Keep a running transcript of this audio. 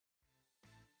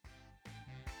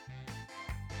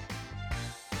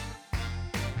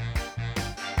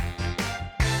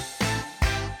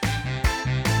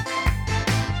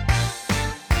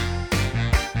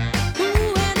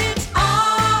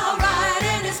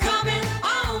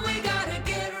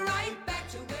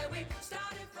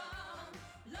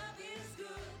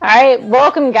right,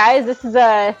 welcome guys. This is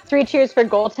Three Cheers for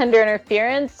Goaltender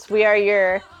Interference. We are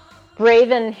your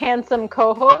brave and handsome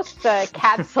co-hosts,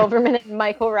 Kat Silverman and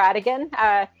Michael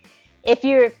Radigan. If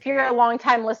you're a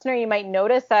long-time listener, you might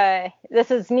notice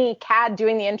this is me, Kat,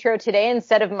 doing the intro today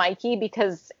instead of Mikey,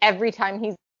 because every time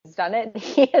he's done it,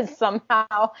 he has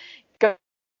somehow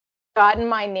gotten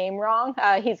my name wrong.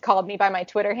 He's called me by my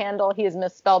Twitter handle. He has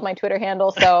misspelled my Twitter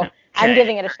handle, so I'm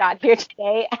giving it a shot here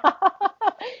today.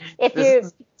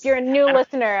 If you're a new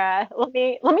listener, let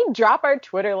me drop our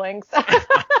Twitter links.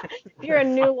 If you're a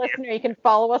new listener, you can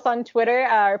follow us on Twitter.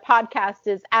 Our podcast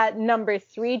is at number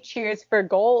 3 Cheers for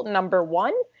Goal number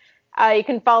 1. You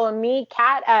can follow me,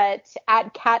 Kat,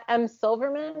 at Kat M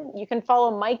Silverman. You can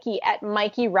follow Mikey at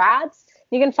Mikey Rads.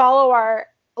 You can follow our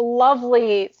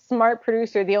lovely, smart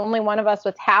producer, the only one of us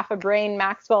with half a brain,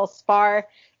 Maxwell Spar,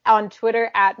 on Twitter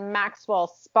at Maxwell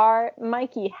Spar.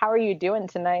 Mikey, how are you doing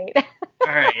tonight?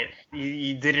 All right,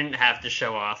 you didn't have to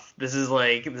show off. This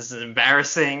is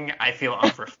embarrassing. I feel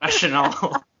unprofessional.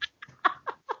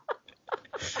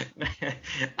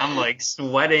 I'm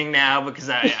sweating now because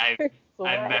I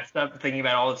messed up, thinking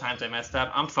about all the times I messed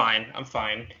up. I'm fine. I'm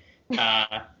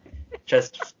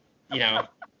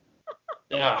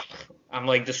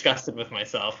disgusted with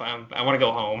myself. I want to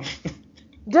go home.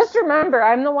 Just remember,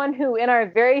 I'm the one who, in our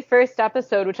very first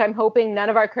episode, which I'm hoping none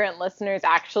of our current listeners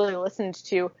actually listened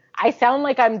to, I sound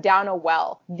like I'm down a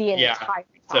well the entire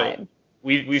time. So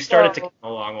we've started to come a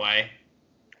long way.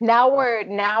 Now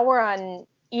we're on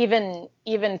even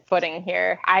footing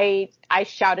here. I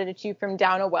shouted at you from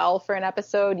down a well for an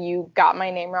episode. You got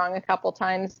my name wrong a couple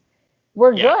times.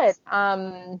 We're good.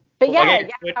 How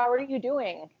are you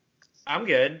doing? I'm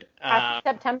good.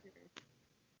 September.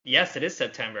 Yes, it is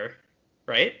September,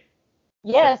 right?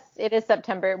 Yes, it is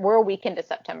September. We're a week into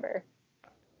September.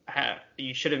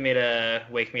 You should have made a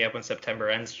 "Wake Me Up When September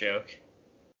Ends" joke.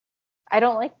 I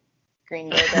don't like Green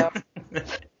Day, though.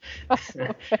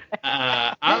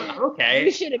 I'm okay.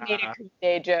 You should have made a Green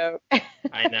Day joke.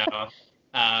 I know.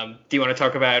 Do you want to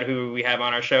talk about who we have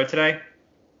on our show today?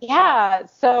 Yeah,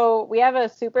 so we have a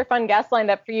super fun guest lined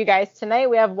up for you guys tonight.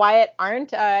 We have Wyatt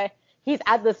Arndt. He's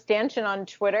at the Stanchion on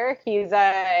Twitter. He's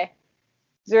a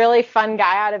really fun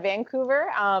guy out of Vancouver,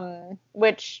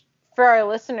 which for our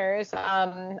listeners,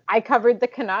 I covered the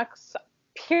Canucks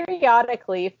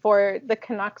periodically for the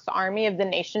Canucks Army of the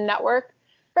Nation Network.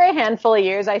 For a handful of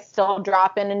years, I still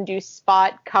drop in and do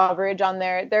spot coverage on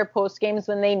their post games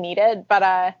when they need it. But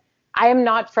I am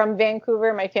not from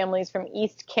Vancouver. My family's from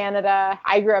East Canada.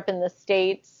 I grew up in the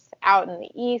States, out in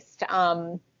the East.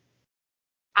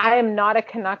 I am not a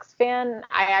Canucks fan.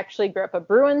 I actually grew up a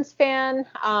Bruins fan.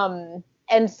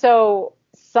 And so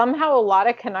somehow a lot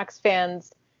of Canucks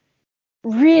fans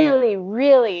really,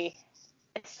 really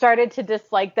started to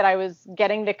dislike that I was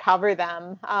getting to cover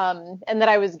them, and that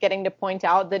I was getting to point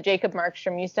out that Jacob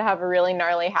Markstrom used to have a really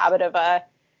gnarly habit of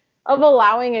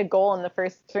allowing a goal in the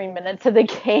first 3 minutes of the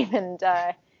game, and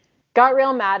got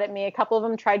real mad at me. A couple of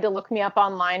them tried to look me up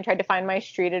online, tried to find my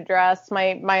street address,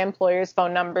 my employer's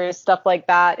phone numbers, stuff like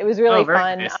that. It was really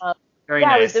fun. Nice. Very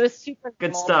nice. It was super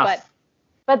good normal, stuff.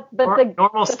 But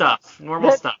normal stuff.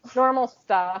 Normal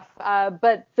stuff.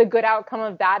 But the good outcome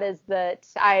of that is that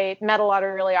I met a lot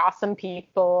of really awesome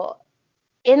people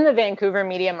in the Vancouver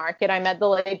media market. I met the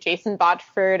late Jason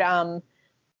Botchford.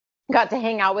 Got to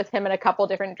hang out with him at a couple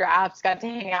different drafts. Got to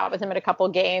hang out with him at a couple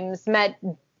games. Met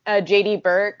JD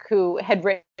Burke, who had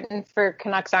written for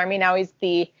Canucks Army. Now he's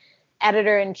the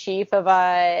editor-in-chief of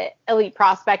Elite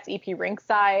Prospects, EP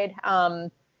Rinkside.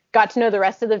 Got to know the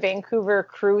rest of the Vancouver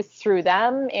crew through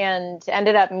them, and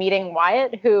ended up meeting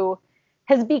Wyatt, who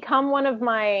has become one of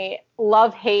my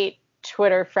love-hate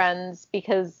Twitter friends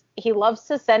because he loves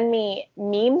to send me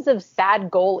memes of sad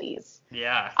goalies.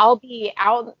 Yeah. I'll be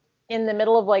out in the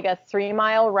middle of a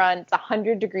 3-mile run. It's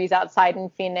 100 degrees outside in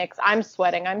Phoenix. I'm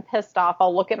sweating. I'm pissed off.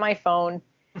 I'll look at my phone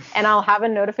and I'll have a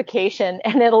notification,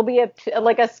 and it'll be a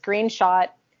screenshot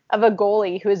of a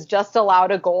goalie who has just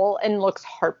allowed a goal and looks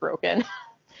heartbroken.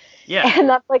 Yeah. And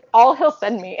that's all he'll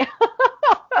send me.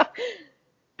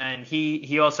 And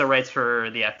he also writes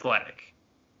for The Athletic.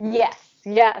 Yes.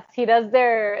 He does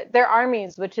their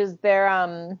armies, which is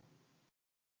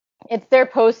it's their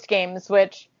post games,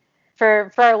 which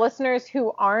for our listeners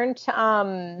who aren't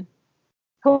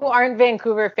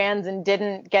Vancouver fans and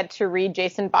didn't get to read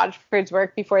Jason Botchford's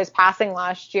work before his passing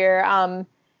last year,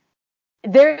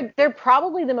 they're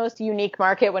probably the most unique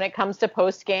market when it comes to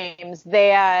post games.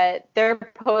 Their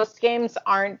post games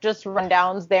aren't just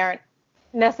rundowns. They aren't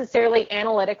necessarily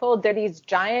analytical. They're these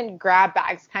giant grab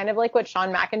bags, kind of like what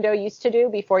Sean McIndoe used to do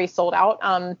before he sold out.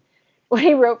 when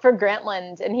he wrote for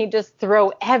Grantland, and he'd just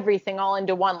throw everything all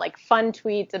into one, like fun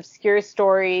tweets, obscure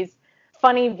stories,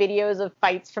 funny videos of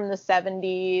fights from the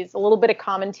 70s, a little bit of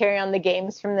commentary on the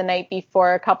games from the night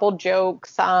before, a couple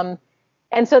jokes.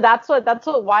 And so that's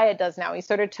what Wyatt does now. He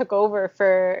sort of took over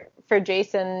for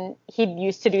Jason. He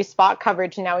used to do spot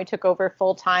coverage, and now he took over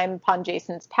full time upon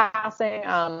Jason's passing.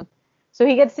 So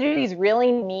he gets to do these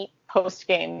really neat post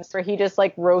games where he just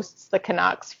like roasts the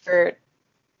Canucks for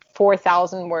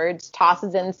 4,000 words,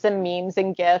 tosses in some memes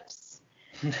and gifs,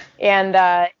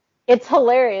 and it's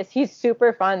hilarious. He's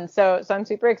super fun. So I'm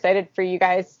super excited for you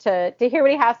guys to hear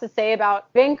what he has to say about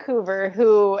Vancouver,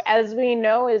 who, as we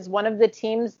know, is one of the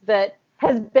teams that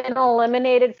has been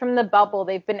eliminated from the bubble.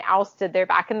 They've been ousted. They're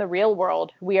back in the real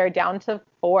world. We are down to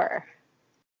 4.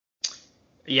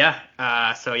 Yeah.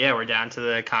 We're down to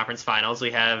the conference finals.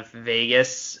 We have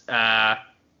Vegas,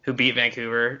 who beat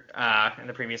Vancouver in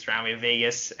the previous round. We have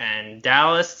Vegas and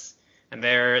Dallas, and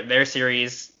their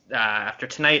series after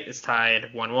tonight is tied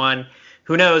 1-1.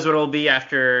 Who knows what it'll be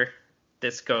after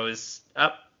this goes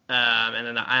up? And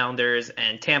then the Islanders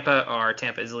and Tampa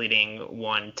is leading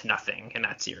 1-0 in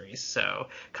that series. So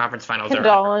conference finals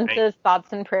Condolences, are right?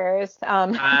 Thoughts and prayers.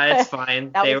 It's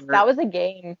fine. That was a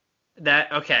game.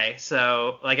 Okay.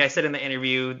 So like I said in the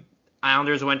interview,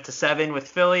 Islanders went to 7 with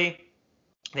Philly.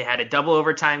 They had a double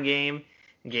overtime game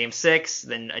in Game 6.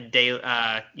 Then a day,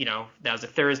 that was a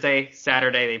Thursday.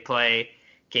 Saturday they play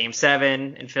Game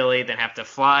 7 in Philly. Then have to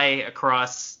fly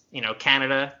across,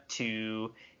 Canada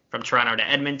from Toronto to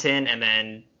Edmonton, and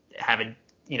then have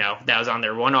that was on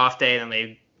their one off day. Then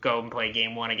they go and play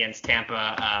Game 1 against Tampa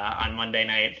on Monday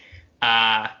night.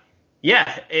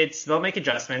 They'll make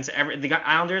adjustments. The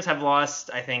Islanders have lost,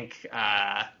 I think,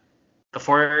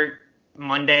 before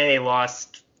Monday they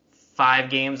lost 5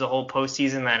 games the whole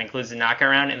postseason. That includes the knockout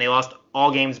round, and they lost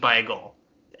all games by a goal.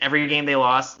 Every game they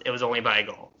lost, it was only by a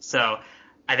goal. So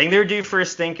I think they're due for a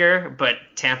stinker, but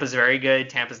Tampa's very good.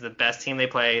 Tampa's the best team they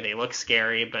play. They look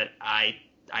scary, but I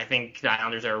think the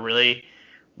Islanders are a really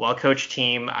well-coached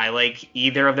team. I like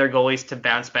either of their goalies to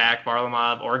bounce back,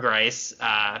 Varlamov or Greiss.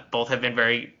 Both have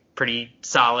been pretty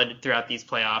solid throughout these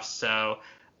playoffs, so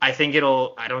I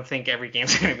don't think every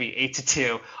game's going to be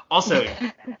 8-2. Also,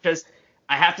 just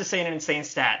I have to say an insane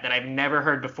stat that I've never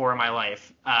heard before in my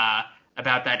life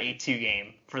about that 8-2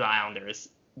 game for the Islanders.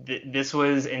 This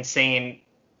was insane.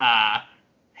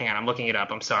 Hang on, I'm looking it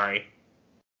up. I'm sorry.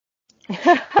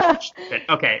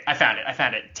 Okay, I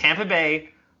found it. Tampa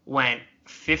Bay went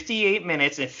 58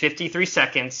 minutes and 53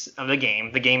 seconds of the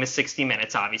game. The game is 60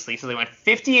 minutes, obviously. So they went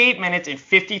 58 minutes and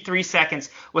 53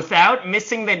 seconds without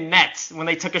missing the net when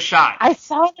they took a shot. I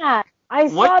saw that.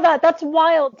 Saw that. That's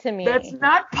wild to me. That's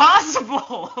not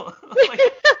possible.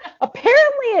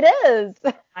 Apparently it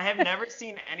is. I have never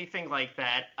seen anything like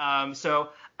that. So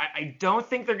I don't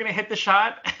think they're going to hit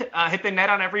the net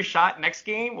on every shot next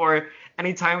game or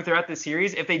anytime throughout the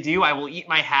series. If they do, I will eat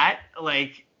my hat.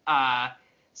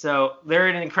 So they're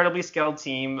an incredibly skilled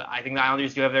team. I think the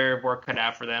Islanders do have their work cut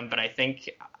out for them, but I think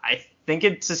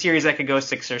it's a series that could go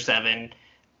 6 or 7.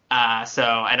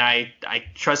 And I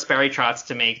trust Barry Trotz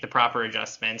to make the proper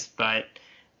adjustments, but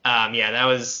that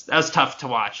was tough to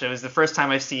watch. It was the first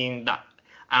time I've seen the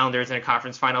Islanders in a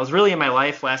conference finals really in my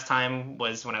life. Last time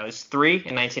was when I was 3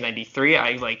 in 1993.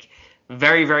 I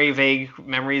very, very vague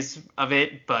memories of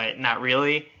it, but not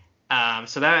really.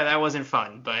 So that wasn't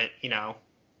fun, but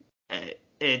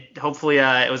hopefully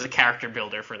it was a character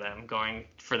builder for them going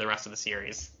for the rest of the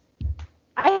series.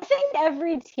 I think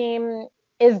every team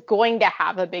is going to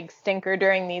have a big stinker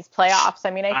during these playoffs.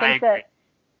 I mean, I think that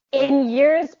in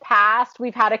years past,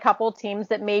 we've had a couple teams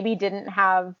that maybe didn't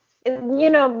have,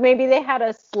 maybe they had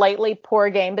a slightly poor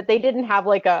game, but they didn't have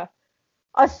a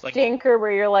stinker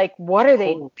where you're like, what are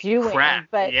they doing? Crap.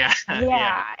 But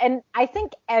yeah. And I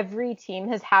think every team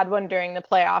has had one during the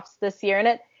playoffs this year.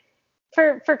 And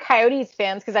for Coyotes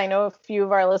fans, because I know a few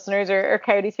of our listeners are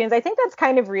Coyotes fans, I think that's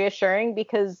kind of reassuring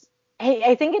because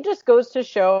I think it just goes to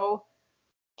show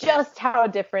just how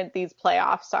different these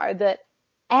playoffs are, that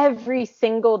every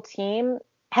single team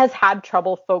has had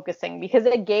trouble focusing, because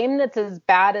a game that's as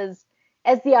bad as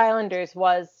the Islanders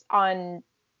was on,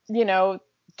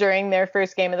 during their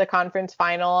first game of the conference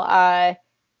final,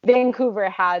 Vancouver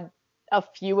had a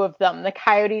few of them. The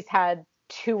Coyotes had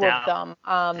 2 of them.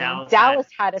 Dallas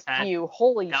had a few.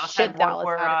 Holy shit, Dallas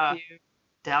had a few.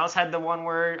 Dallas had the one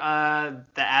where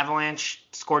the Avalanche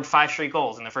scored 5 straight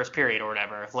goals in the first period or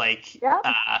whatever, in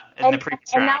the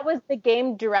previous round. And that was the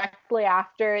game directly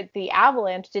after the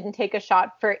Avalanche didn't take a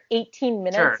shot for 18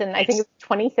 minutes and I think it was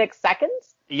 26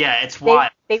 seconds. Yeah, it's wild.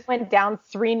 They went down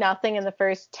 3-0 in the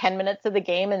first 10 minutes of the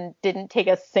game and didn't take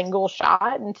a single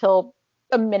shot until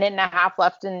a minute and a half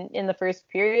left in the first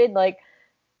period. Like,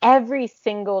 every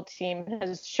single team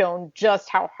has shown just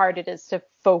how hard it is to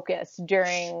focus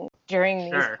during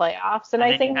these playoffs. And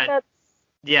I think that's...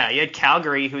 Yeah, you had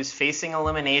Calgary, who's facing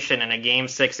elimination in a Game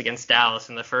 6 against Dallas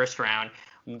in the first round,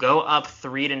 go up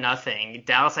 3-0.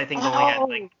 Dallas, I think,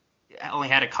 only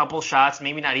had a couple shots,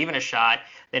 maybe not even a shot.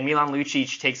 Then Milan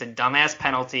Lucic takes a dumbass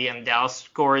penalty, and Dallas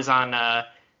scores on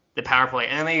the power play.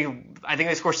 And then I think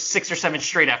they score 6 or 7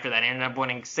 straight after that. They ended up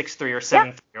winning 6-3 or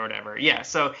 7-3 or whatever. Yeah,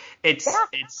 so it's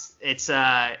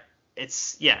a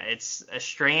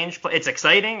strange play. It's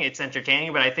exciting, it's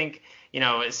entertaining, but I think,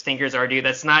 as stinkers are due,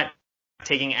 that's not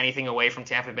taking anything away from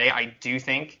Tampa Bay. I do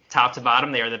think top to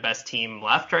bottom they are the best team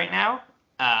left right now.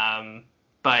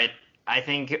 But I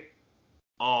think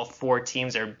all 4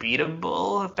 teams are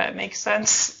beatable, if that makes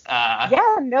sense.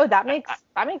 That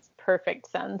makes perfect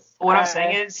sense. What I'm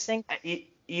saying is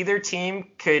either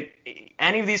team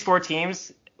any of these 4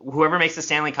 teams, whoever makes the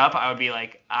Stanley Cup, I would be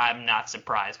like, I'm not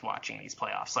surprised watching these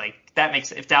playoffs. Like,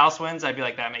 if Dallas wins, I'd be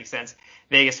like, that makes sense.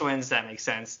 Vegas wins, that makes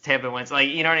sense. Tampa wins, like,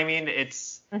 you know what I mean?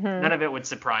 It's none of it would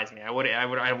surprise me.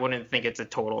 I wouldn't think it's a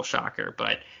total shocker.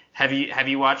 But have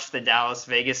you watched the Dallas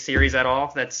Vegas series at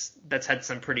all? That's had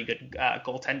some pretty good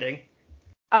goaltending.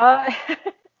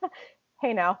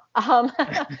 Hey now.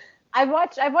 I've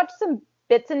watched some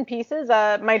bits and pieces.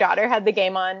 My daughter had the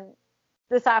game on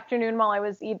this afternoon while I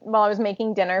was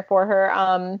making dinner for her.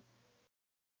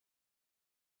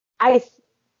 I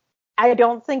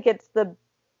don't think it's the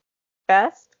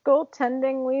best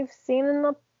goaltending we've seen in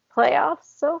the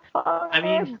playoffs so far. I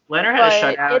mean, Leonard had a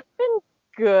shutout. It's been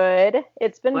good.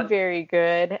 It's been very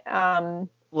good.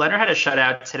 Leonard had a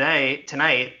shutout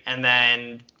tonight, and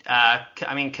then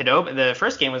Khudobin. The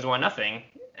first game was 1-0,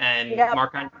 and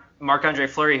Marc-Andre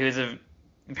Fleury, who's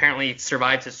apparently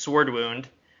survived his sword wound.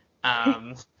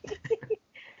 I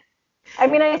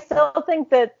mean, I still think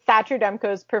that Thatcher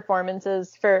Demko's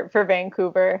performances for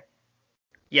Vancouver.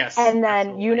 Yes. And then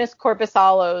absolutely. Joonas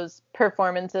Korpisalo's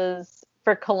performances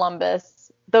for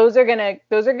Columbus. Those are gonna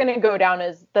go down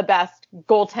as the best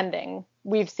goaltending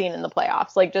we've seen in the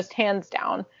playoffs, like just hands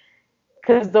down.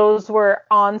 Because those were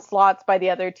onslaughts by the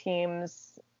other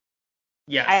teams.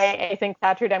 Yes. I think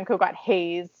Thatcher Demko got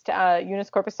hazed.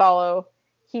 Joonas Korpisalo,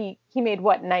 he made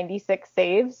 96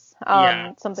 saves,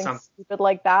 something stupid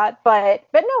like that. But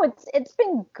no, it's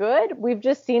been good. We've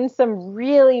just seen some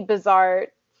really bizarre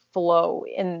flow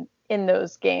in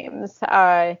those games.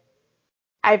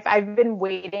 I've been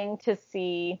waiting to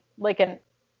see like an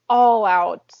all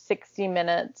out 60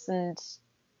 minutes, and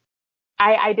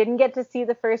I didn't get to see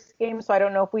the first game, so I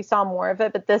don't know if we saw more of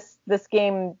it. But this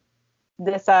game,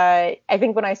 I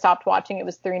think when I stopped watching, it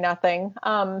was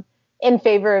 3-0. In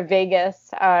favor of Vegas.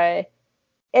 It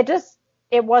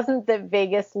wasn't that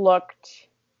Vegas looked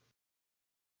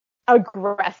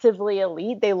aggressively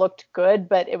elite. They looked good,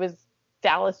 but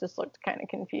Dallas just looked kind of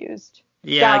confused.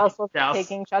 Yeah, Dallas looked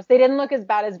taking shots. They didn't look as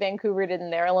bad as Vancouver did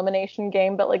in their elimination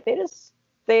game, but like they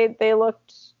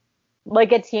looked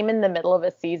like a team in the middle of a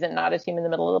season, not a team in the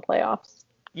middle of the playoffs.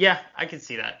 Yeah, I could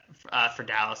see that for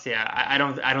Dallas. Yeah, I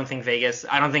don't think Vegas.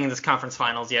 I don't think in this conference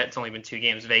finals yet. It's only been 2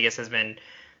 games. Vegas has been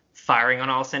firing on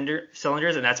all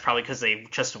cylinders, and that's probably because they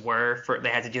just they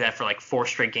had to do that for like 4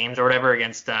 straight games or whatever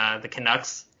against the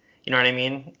Canucks. You know what I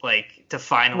mean? Like to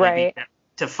finally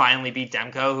beat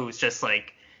Demko, who was just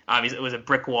like obviously it was a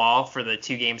brick wall for the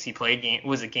 2 games he played.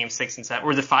 Was it Game 6 and 7? Or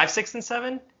was it 5, 6, and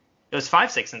 7? It was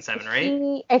 5, 6, and 7,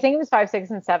 right? I think it was 5, 6,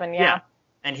 and 7. Yeah.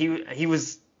 And he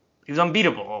was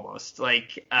unbeatable almost.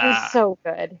 Like he was so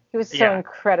good. He was so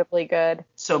incredibly good.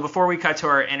 So before we cut to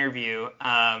our interview,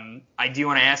 I do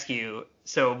want to ask you.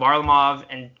 So Varlamov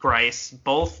and Greiss,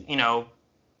 both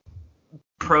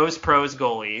pros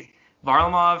goalies.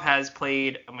 Varlamov has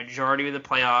played a majority of the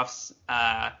playoffs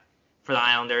for the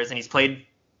Islanders, and he's played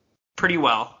pretty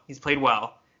well. He's played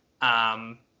well.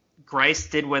 Greiss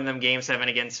did win them Game 7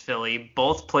 against Philly.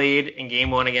 Both played in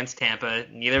Game 1 against Tampa.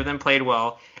 Neither of them played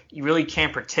well. You really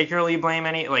can't particularly blame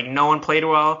no one played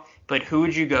well, but who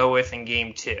would you go with in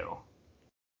Game 2?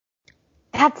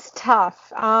 That's tough.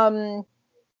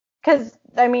 Because,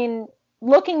 I mean,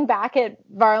 looking back at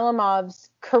Varlamov's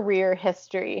career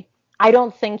history, I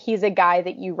don't think he's a guy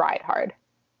that you ride hard.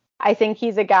 I think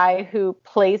he's a guy who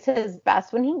plays his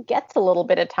best when he gets a little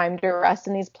bit of time to rest,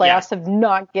 and these playoffs have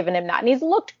not given him that. And he's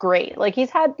looked great. Like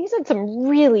he's had some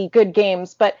really good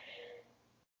games, but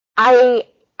I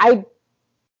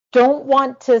don't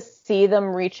want to see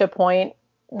them reach a point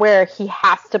where he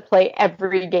has to play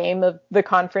every game of the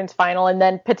conference final and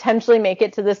then potentially make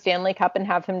it to the Stanley Cup and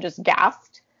have him just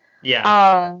gassed.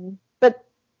 Yeah. But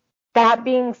that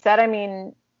being said, I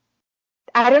mean,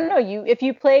 I don't know, if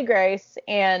you play Greiss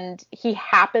and he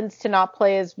happens to not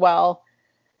play as well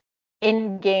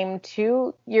in game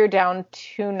 2, you're down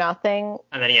 2-0.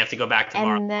 And then you have to go back to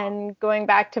Varlamov. And then going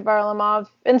back to Varlamov.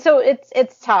 And so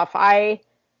it's tough. I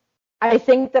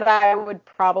think that I would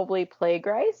probably play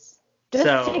Greiss just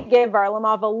to give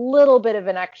Varlamov a little bit of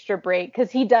an extra break,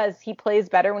 because he plays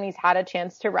better when he's had a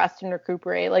chance to rest and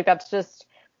recuperate. Like, that's just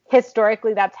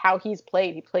historically, that's how he's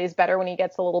played. He plays better when he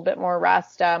gets a little bit more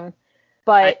rest.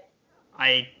 But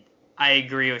I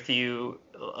agree with you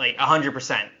like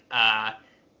 100%.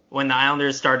 When the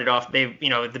Islanders started off, they,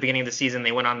 at the beginning of the season,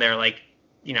 they went on their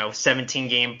 17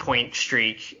 game point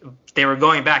streak. They were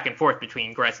going back and forth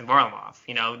between Greiss and Varlamov.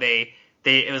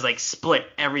 It was like split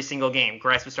every single game.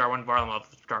 Greiss would start one, Varlamov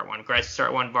would start one. Greiss would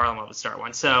start one, Varlamov would start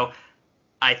one. So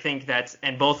I think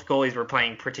and both goalies were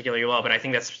playing particularly well, but I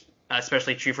think that's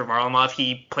especially true for Varlamov.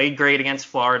 He played great against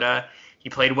Florida. He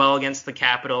played well against the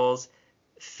Capitals.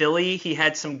 Philly, he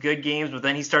had some good games, but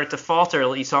then he started to falter.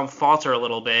 You saw him falter a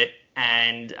little bit,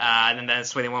 and then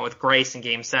that's why they went with Greiss in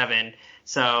Game 7.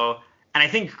 So, and I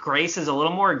think Greiss is a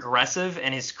little more aggressive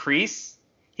in his crease.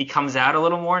 He comes out a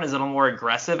little more and is a little more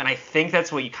aggressive, and I think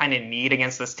that's what you kind of need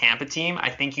against this Tampa team. I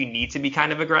think you need to be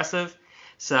kind of aggressive.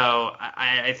 So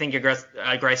I think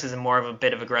Greiss is more of a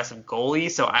bit of aggressive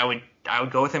goalie. So I would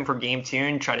go with him for Game 2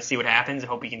 and try to see what happens. I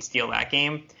hope he can steal that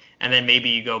game, and then maybe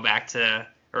you go back to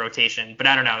a rotation. But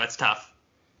I don't know. That's tough.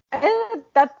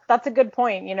 That's a good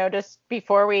point. Just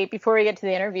before we get to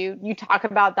the interview, you talk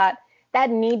about that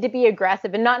need to be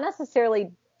aggressive, and not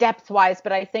necessarily depth-wise,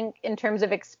 but I think in terms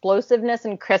of explosiveness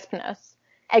and crispness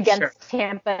against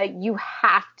Tampa, you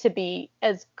have to be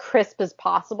as crisp as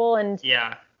possible. And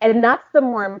that's the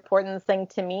more important thing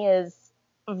to me, is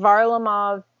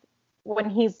Varlamov, when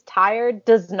he's tired,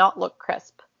 does not look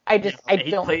crisp. I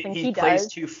don't think he does. Plays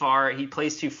too far. He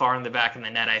plays too far in the back of the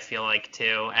net, I feel like,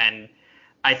 too. And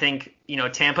I think,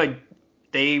 Tampa,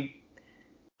 they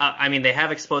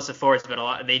have explosive forwards,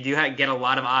 but they do get a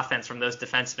lot of offense from those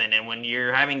defensemen. And when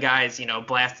you're having guys,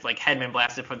 blasted, like Hedman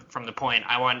blasted from the point,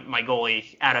 I want my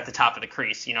goalie out at the top of the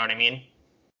crease. You know what I mean?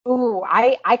 Ooh,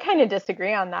 I kind of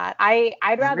disagree on that.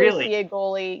 I'd rather see a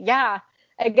goalie,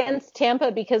 against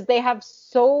Tampa, because they have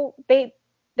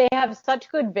they have such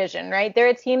good vision, right? They're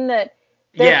a team that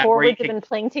their forwards have been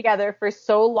playing together for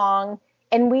so long,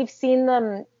 and we've seen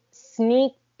them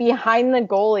sneak behind the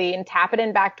goalie and tap it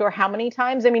in backdoor how many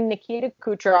times? I mean, Nikita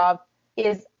Kucherov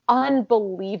is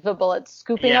unbelievable at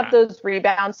scooping up those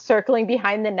rebounds, circling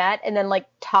behind the net, and then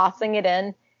tossing it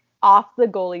in off the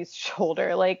goalie's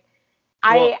shoulder.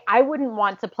 I wouldn't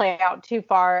want to play out too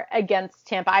far against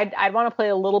Tampa. I'd want to play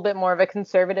a little bit more of a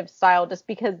conservative style, just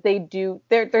because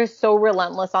they're so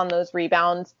relentless on those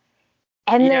rebounds,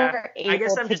 and they're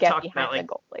able to get behind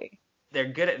the goalie.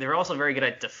 They're also very good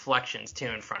at deflections too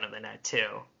in front of the net too.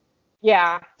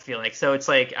 Yeah. I feel like. So it's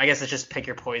I guess it's just pick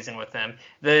your poison with them.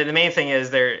 The main thing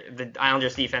is the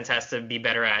Islanders defense has to be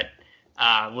better at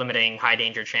limiting high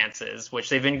danger chances, which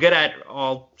they've been good at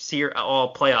all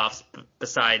playoffs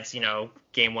besides,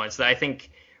 Game 1. So I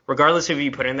think regardless of who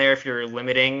you put in there, if you're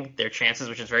limiting their chances,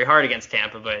 which is very hard against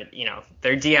Tampa, but,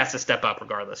 their D has to step up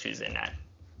regardless who's in net.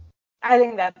 I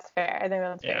think that's fair. I think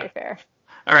that's very fair.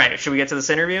 All right. Should we get to this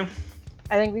interview?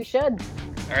 I think we should.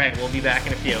 All right. We'll be back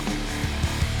in a few.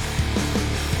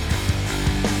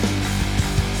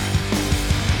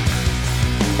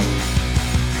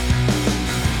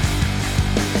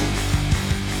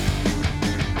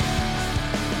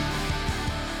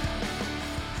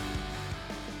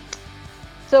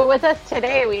 So with us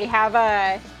today, we have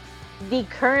the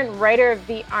current writer of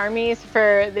the Armies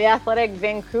for The Athletic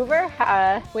Vancouver.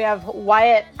 We have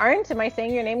Wyatt Arndt. Am I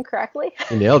saying your name correctly?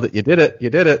 You nailed it. You did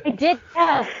it. I did,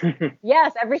 yes.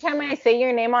 Yes, every time I say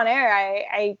your name on air,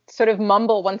 I sort of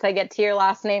mumble once I get to your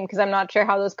last name, because I'm not sure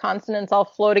how those consonants all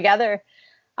flow together.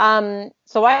 So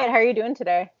Wyatt, how are you doing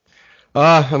today?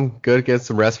 I'm good. Getting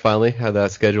some rest finally.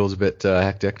 That schedule's a bit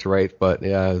hectic to write, but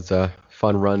yeah, it's a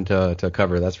fun run to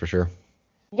cover, that's for sure.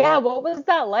 Yeah, what was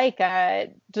that like?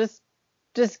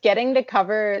 Just getting to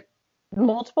cover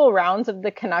multiple rounds of the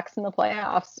Canucks in the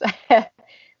playoffs.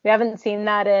 We haven't seen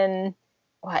that in,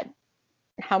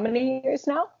 how many years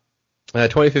now?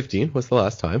 2015 was the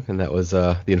last time, and that was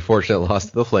the unfortunate loss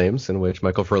to the Flames, in which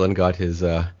Michael Ferland got his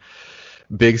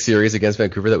big series against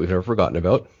Vancouver that we've never forgotten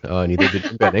about. Neither did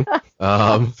Jim Benning.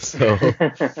 So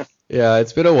yeah,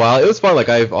 it's been a while. It was fun.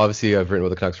 I've written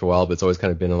with the Canucks for a while, but it's always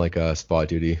kind of been in a spot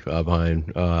duty behind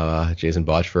Jason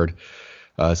Botchford.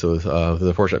 So with the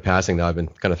unfortunate passing, now I've been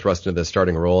kind of thrust into the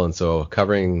starting role, and so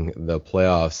covering the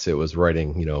playoffs, it was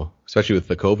writing, especially with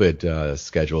the COVID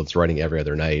schedule, it's writing every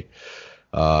other night.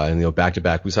 And back to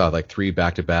back, we saw like 3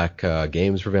 back-to-back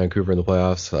games for Vancouver in the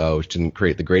playoffs, which didn't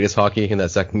create the greatest hockey in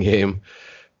that second game.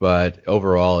 But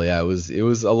overall, yeah, it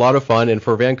was a lot of fun. And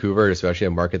for Vancouver, especially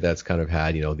a market that's kind of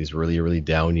had, these really, really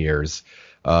down years,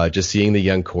 just seeing the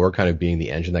young core kind of being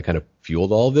the engine that kind of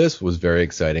fueled all of this was very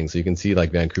exciting. So you can see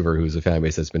like Vancouver, who's a fan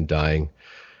base that's been dying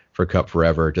for Cup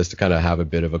forever, just to kind of have a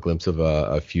bit of a glimpse of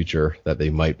a future that they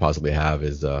might possibly have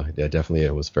is definitely,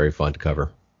 it was very fun to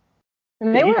cover.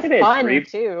 And they were fun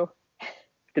too.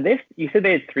 You said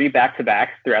they had 3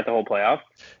 back-to-backs throughout the whole playoffs?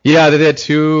 Yeah, they had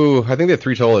 2. I think they had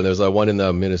 3 total. And there was one in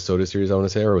the Minnesota series, I want to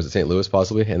say, or was it St. Louis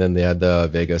possibly? And then they had the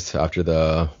Vegas after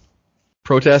the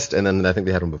protest, and then I think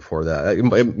they had one before that.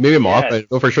 Maybe I'm off. I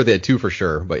know for sure they had 2 for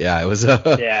sure. But yeah, it was.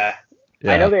 Yeah.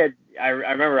 I know they had. I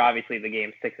remember obviously the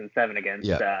game 6 and 7 against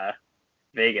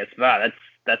Vegas. Wow,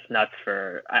 that's nuts.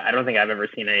 I don't think I've ever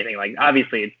seen anything like.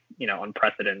 Obviously, it's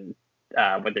unprecedented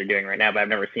what they're doing right now, but I've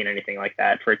never seen anything like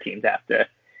that for a team to have to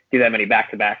do that many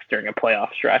back-to-backs during a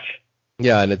playoff stretch.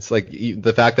 Yeah, and it's like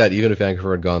the fact that even if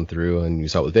Vancouver had gone through, and you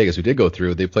saw it with Vegas, who did go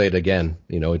through, they played again,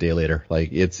 a day later. Like,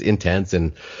 it's intense,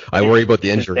 and I worry about the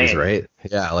injuries, right?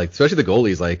 Yeah, like, especially the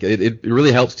goalies. Like, it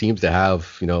really helps teams to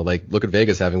have, like, look at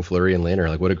Vegas having Fleury and Lehner.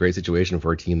 Like, what a great situation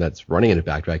for a team that's running into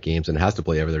back-to-back games and has to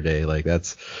play every other day. Like,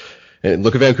 and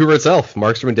look at Vancouver itself,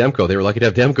 Markstrom and Demko. They were lucky to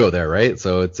have Demko there, right?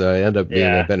 So it ended up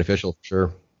being beneficial for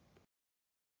sure.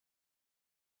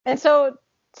 And so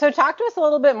talk to us a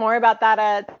little bit more about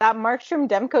that Markstrom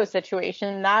Demko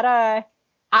situation. That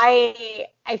I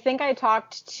think I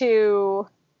talked to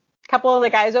a couple of the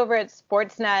guys over at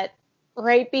Sportsnet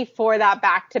right before that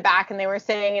back-to-back, and they were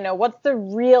saying, what's the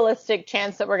realistic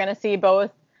chance that we're going to see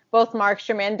both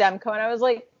Markstrom and Demko? And I was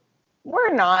like,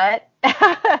 we're not.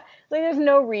 Like, there's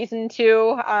no reason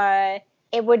to.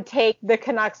 It would take the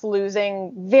Canucks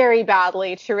losing very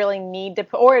badly to really need to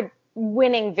put, or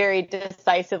winning very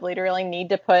decisively to really need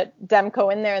to put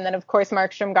Demko in there. And then, of course,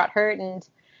 Markstrom got hurt, and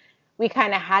we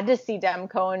kind of had to see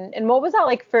Demko. And what was that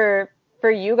like for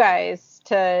you guys?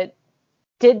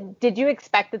 Did you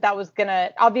expect that was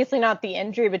gonna, obviously not the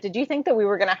injury, but did you think that we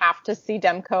were gonna have to see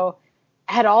Demko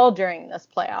at all during this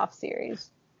playoff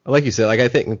series? Like you said, like I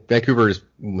think Vancouver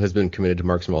has been committed to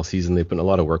Markstrom all season. They've put a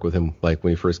lot of work with him. Like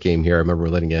when he first came here, I remember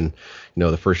letting in,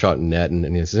 the first shot in net, and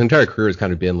his entire career has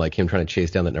kind of been like him trying to chase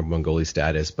down that number 1 goalie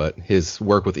status. But his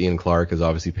work with Ian Clark has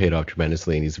obviously paid off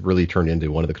tremendously, and he's really turned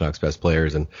into one of the Canucks' best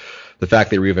players. And the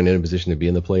fact that we were even in a position to be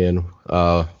in the play-in,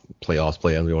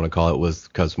 play-in, we want to call it, was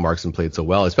because Markstrom played so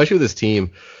well, especially with this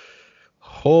team.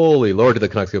 Holy Lord, do the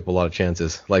Canucks give up a lot of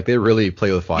chances. Like, they really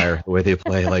play with fire the way they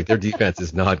play. Like, their defense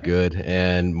is not good.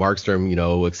 And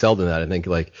Markstrom, excelled in that. I think,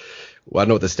 I don't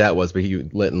know what the stat was, but he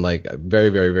let in, very,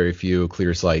 very, very few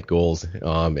clear sight goals.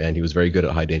 And he was very good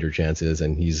at high danger chances.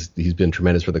 And he's been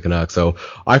tremendous for the Canucks. So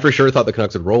I for sure thought the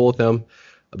Canucks would roll with him.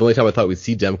 The only time I thought we'd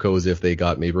see Demko is if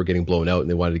maybe we're getting blown out and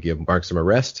they wanted to give Markstrom a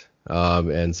rest.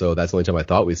 And so that's the only time I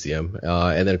thought we'd see him.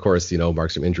 And then, of course,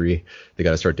 Markstrom injury, they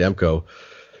got to start Demko.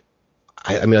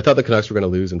 I thought the Canucks were going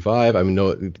to lose in 5.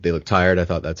 No, they looked tired. I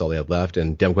thought that's all they had left.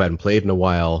 And Demko hadn't played in a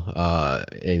while. I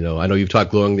know you've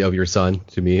talked glowingly of your son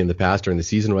to me in the past during the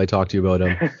season when I talked to you about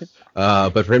him.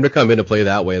 But for him to come in and play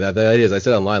that way, that is, I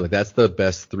said online, that's the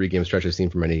best 3-game stretch I've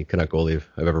seen from any Canuck goalie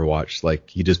I've ever watched.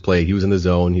 He just played. He was in the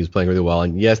zone. He was playing really well.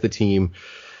 And yes, the team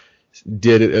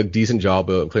did a decent job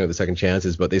of playing with the second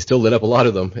chances, but they still lit up a lot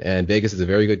of them. And Vegas is a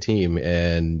very good team,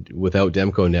 and without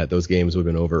Demko net, those games would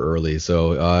have been over early.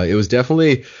 So it was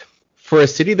definitely, for a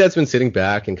city that's been sitting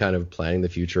back and kind of planning the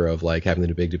future of having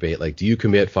the big debate, do you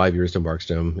commit 5 years to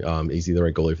Markstrom? Is he the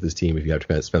right goalie for this team if you have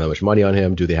to spend that much money on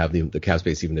him? Do they have the cap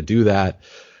space even to do that?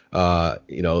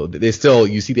 They still,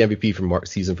 you see the MVP from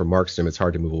season for Markstrom, it's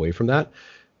hard to move away from that.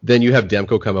 Then you have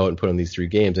Demko come out and put on these 3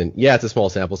 games. And yeah, it's a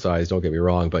small sample size, don't get me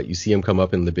wrong, but you see him come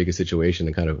up in the biggest situation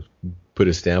and kind of put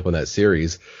his stamp on that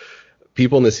series.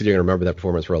 People in the city are going to remember that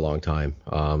performance for a long time.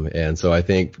 And so I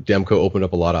think Demko opened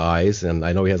up a lot of eyes, and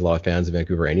I know he has a lot of fans in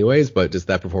Vancouver anyways, but just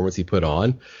that performance he put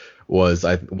on was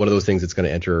one of those things that's going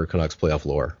to enter Canucks playoff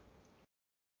lore.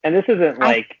 And this isn't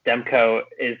like Demko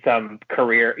is some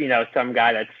career, some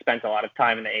guy that's spent a lot of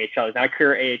time in the AHL. He's not a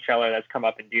career AHLer that's come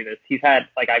up and do this. He's had,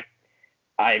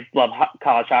 I love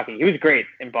college hockey. He was great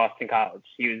in Boston College.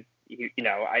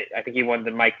 I think he won the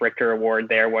Mike Richter Award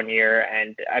there one year.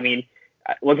 And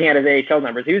looking at his AHL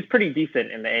numbers, he was pretty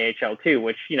decent in the AHL too,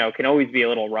 which, can always be a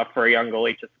little rough for a young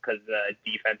goalie just because the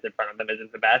defense in front of them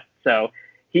isn't the best. So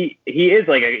he is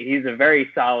he's a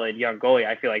very solid young goalie.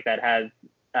 I feel like that has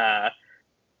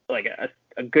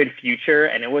a good future,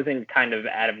 and it wasn't kind of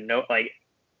out of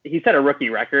he set a rookie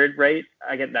record, right?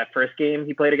 I get that first game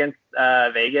he played against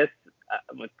Vegas.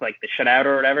 with like the shutout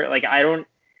or whatever. Like I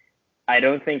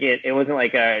don't think it wasn't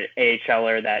like a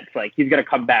AHLer that's like he's gonna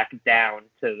come back down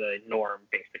to the norm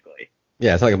basically.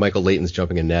 Yeah, it's not like Michael Leighton's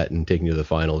jumping a net and taking you to the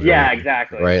finals. Yeah, right?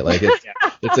 exactly. Right, like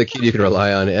it's a kid you can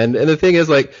rely on, and the thing is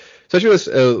like.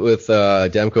 Especially with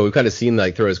Demko, we've kind of seen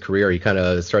like throughout his career, he kind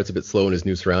of starts a bit slow in his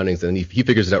new surroundings, and he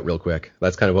figures it out real quick.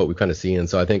 That's kind of what we've kind of seen. And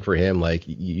so I think for him, like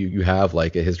you have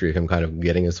like a history of him kind of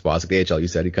getting his spots. Like the AHL, you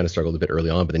said he kind of struggled a bit early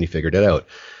on, but then he figured it out.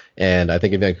 And I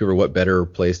think in Vancouver, what better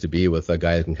place to be with a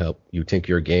guy that can help you tinker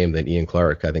your game than Ian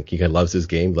Clark? I think he kind of loves his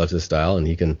game, loves his style, and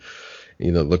he can,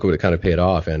 look what it kind of paid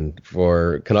off. And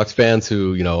for Canucks fans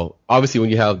who, obviously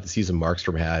when you have the season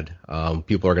Markstrom had,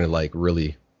 people are going to like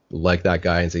really like that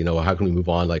guy and say, how can we move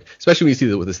on? Like, especially when you see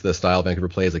the style Vancouver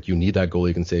plays, like you need that goalie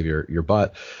who can save your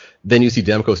butt. Then you see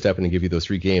Demko step in and give you those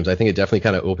 3 games. I think it definitely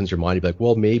kind of opens your mind to be like,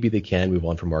 well, maybe they can move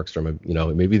on from Markstrom.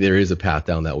 Maybe there is a path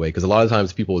down that way. Because a lot of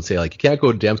times people would say like, you can't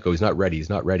go to Demko. He's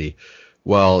not ready.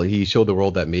 Well, he showed the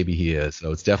world that maybe he is.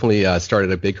 So it's definitely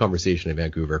started a big conversation in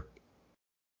Vancouver.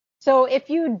 So if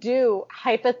you do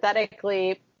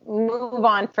hypothetically move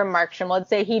on from Markstrom, let's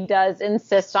say he does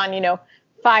insist on,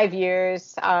 5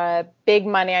 years, big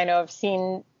money. I know I've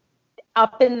seen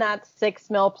up in that $6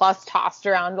 million plus tossed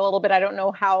around a little bit. I don't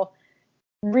know how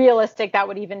realistic that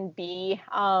would even be.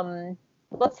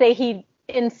 Let's say he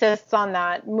insists on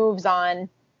that, moves on.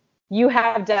 You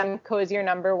have Demko as your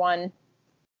number one.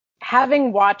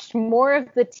 Having watched more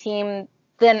of the team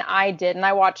than I did, and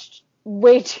I watched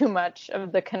way too much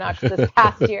of the Canucks this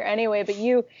past year anyway, but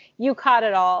you caught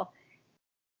it all.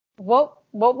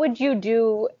 What would you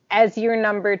do as your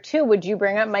number 2? Would you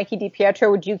bring up Mikey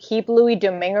DiPietro? Would you keep Louis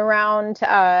Domingue around?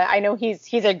 I know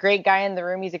he's a great guy in the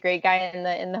room. He's a great guy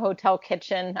in the hotel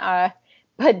kitchen.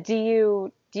 But do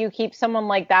you keep someone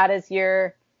like that as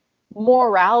your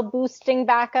morale boosting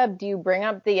backup? Do you bring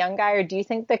up the young guy, or do you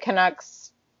think the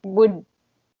Canucks would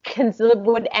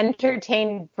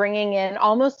entertain bringing in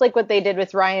almost like what they did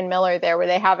with Ryan Miller there, where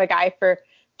they have a guy for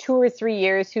 2 or 3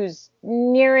 years who's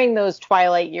nearing those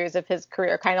twilight years of his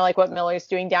career, kind of like what Miller's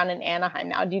doing down in Anaheim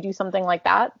now? Do you do something like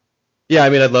that? Yeah, I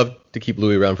mean, I'd love to keep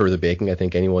Louis around for the baking. I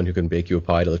think anyone who can bake you a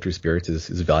pie to lift your spirits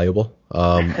is valuable.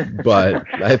 But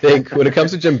I think when it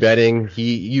comes to Jim Benning,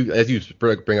 as you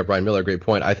bring up Ryan Miller, great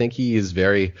point. I think he is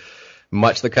very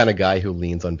much the kind of guy who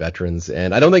leans on veterans.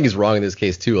 And I don't think he's wrong in this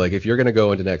case, too. Like, if you're going to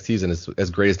go into next season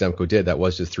as great as Demko did, that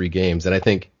was just 3 games. And I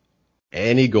think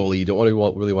any goalie, you don't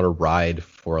really want to ride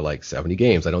for like 70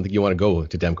 games. I don't think you want to go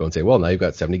to Demko and say, well, now you've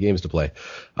got 70 games to play.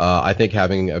 I think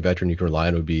having a veteran you can rely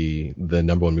on would be the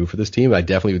number one move for this team. I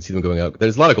definitely would see them going out.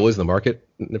 There's a lot of goalies in the market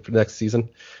for next season.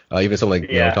 Even someone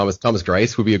like Thomas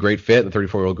Greiss would be a great fit, the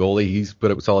 34-year-old goalie. He's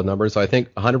put up solid numbers. So I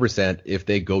think 100% if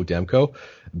they go Demko,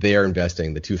 they are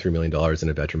investing the $2-3 million in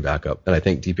a veteran backup. And I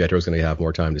think DiPietro is going to have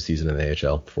more time to season in the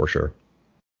AHL for sure.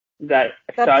 So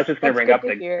I was just going to bring up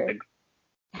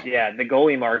the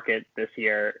goalie market this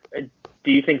year.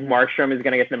 Do you think Markstrom is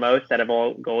going to get the most out of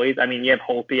all goalies? I mean, you have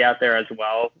Holtby out there as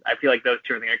well. I feel like those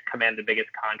two are going to command the biggest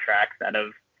contracts out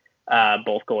of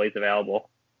both goalies available.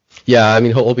 Yeah, I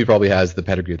mean, Holtby probably has the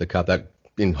pedigree of the cup. That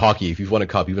in hockey, if you've won a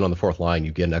cup, even on the 4th line,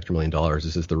 you get an extra $1 million.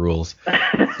 This is the rules.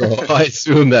 So I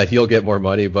assume that he'll get more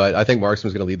money, but I think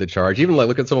Markstrom's going to lead the charge. Even like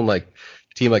look at someone like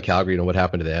a team like Calgary, what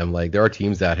happened to them. Like there are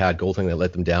teams that had goaltending that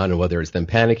let them down, and whether it's them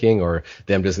panicking or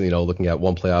them just looking at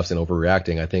one playoffs and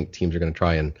overreacting, I think teams are going to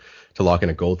try and to lock in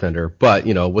a goaltender. But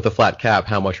with a flat cap,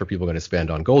 how much are people going to spend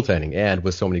on goaltending? And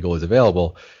with so many goalies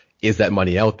available, is that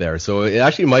money out there? So it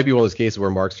actually might be one of those cases where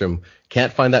Markstrom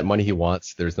can't find that money he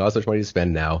wants. There's not as much money to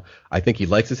spend now. I think he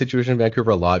likes the situation in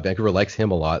Vancouver a lot. Vancouver likes him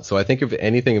a lot. So I think if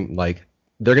anything, like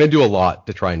they're going to do a lot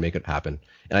to try and make it happen.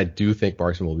 And I do think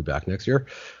Markstrom will be back next year.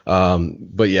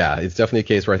 But yeah, it's definitely a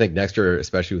case where I think next year,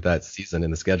 especially with that season in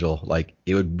the schedule, like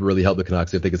it would really help the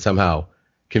Canucks if they could somehow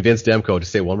convince Demko to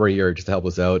stay one more year just to help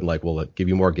us out and like we'll give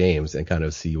you more games and kind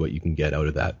of see what you can get out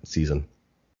of that season.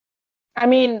 I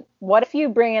mean, what if you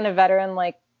bring in a veteran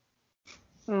like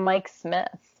Mike Smith?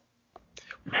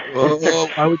 Well,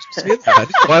 why would you say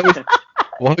that?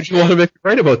 Why would you want to make me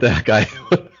right about that guy?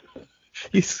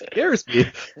 He scares me.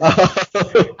 I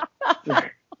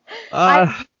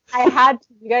had to.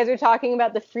 You guys were talking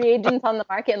about the free agents on the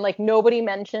market, and like nobody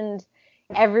mentioned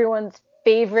everyone's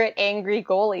favorite angry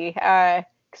goalie.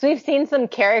 Because we've seen some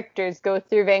characters go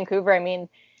through Vancouver. I mean,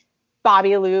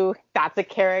 Bobby Lou, that's a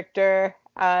character.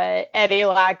 Eddie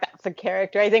Lack, that's a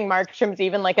character. I think Markstrom's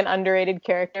even like an underrated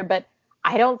character, but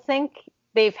I don't think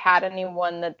they've had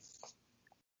anyone that's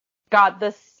got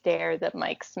the stare that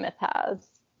Mike Smith has.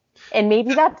 And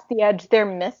maybe that's the edge they're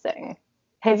missing.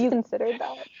 Have you considered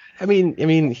that? I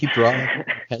mean, he draws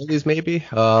penalties maybe.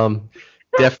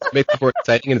 definitely makes it more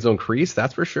exciting in his own crease,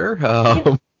 that's for sure.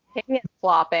 King is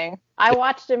flopping. I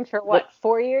watched him for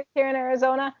 4 years here in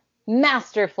Arizona.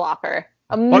 Master flopper.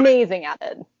 Amazing at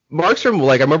it. Markstrom,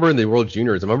 like I remember in the World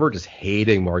Juniors, I remember just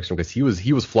hating Markstrom because he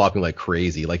was flopping like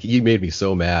crazy. Like he made me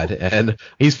so mad, and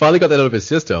he's finally got that out of his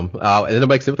system. And then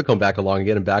Mike Simple come back along and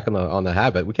get him back on the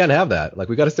habit. We can't have that. Like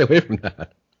we got to stay away from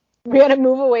that. We got to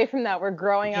move away from that. We're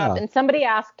growing up. And somebody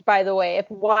asked, by the way, if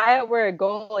Wyatt were a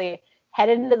goalie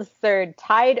headed into the third,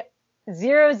 tied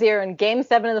 0-0 in Game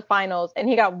 7 of the finals, and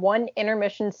he got one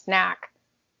intermission snack,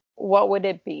 what would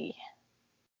it be?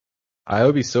 I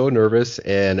would be so nervous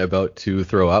and about to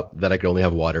throw up that I could only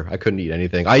have water. I couldn't eat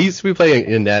anything. I used to be playing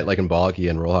in net, like in ball hockey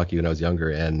and roll hockey when I was younger,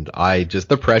 and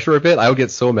the pressure of it, I would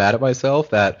get so mad at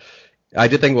myself that I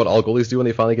did think what all goalies do when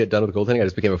they finally get done with goaltending. I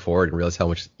just became a forward and realized how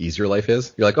much easier life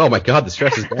is. You're like, oh my God, the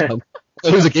stress is down. If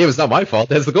I lose a game, it's not my fault.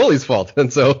 That's the goalie's fault.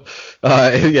 And so,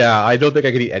 I don't think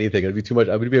I could eat anything. It'd be too much.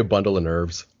 I would be a bundle of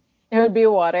nerves. It would be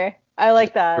water. I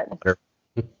like that. Water.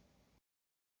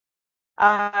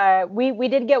 We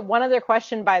did get one other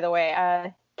question, by the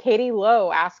way. Katie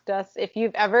Lowe asked us if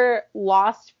you've ever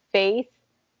lost faith.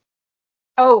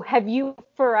 Oh, have you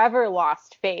forever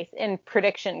lost faith in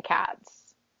Prediction Cats?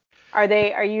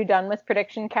 Are you done with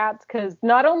Prediction Cats? Because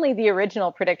not only the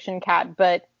original Prediction Cat,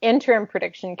 but interim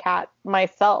Prediction Cat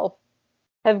myself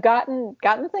have gotten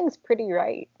things pretty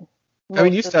right. I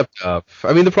mean, you stepped up.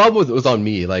 I mean, the problem was on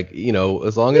me. Like,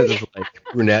 as long as it's like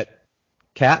brunette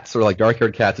cats or like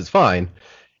dark-haired cats is fine.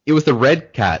 It was the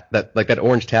red cat, that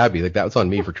orange tabby, like that was on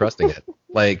me for trusting it.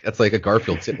 Like that's like a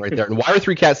Garfield sitting right there. And why are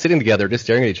three cats sitting together just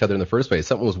staring at each other in the first place?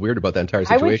 Something was weird about that entire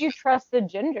situation. Why would you trust a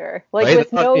ginger? Like right?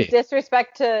 with no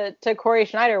disrespect to Corey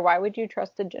Schneider, why would you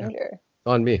trust a ginger?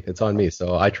 Yeah. It's on me.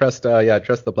 So I trust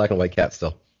the black and white cat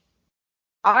still.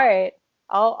 All right.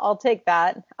 I'll take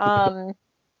that.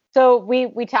 So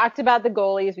we talked about the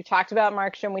goalies, we talked about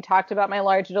Markstrom, we talked about my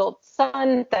large adult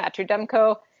son, Thatcher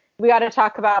Demko. We got to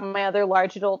talk about my other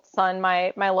large adult son,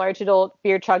 my large adult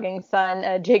beer chugging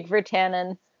son, Jake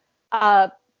Virtanen.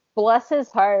 Bless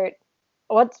his heart.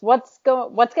 What's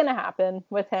going to happen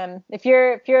with him? If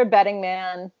you're a betting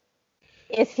man,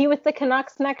 is he with the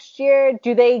Canucks next year?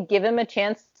 Do they give him a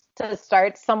chance to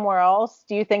start somewhere else?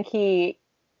 Do you think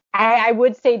I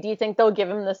would say, do you think they'll give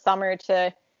him the summer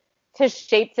to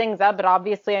shape things up? But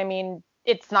obviously, I mean,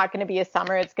 it's not going to be a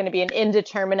summer. It's going to be an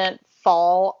indeterminate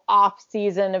fall off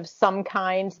season of some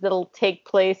kind that'll take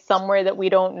place somewhere that we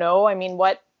don't know. I mean,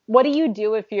 what do you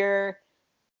do if you're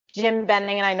Jim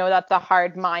Benning? And I know that's a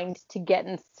hard mind to get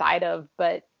inside of,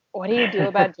 but what do you do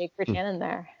about Jake Virtanen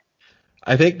there?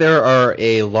 I think there are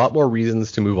a lot more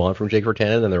reasons to move on from Jake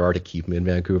Virtanen than there are to keep him in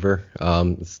Vancouver.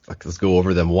 Let's go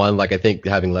over them. One, I think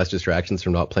having less distractions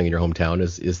from not playing in your hometown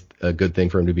is a good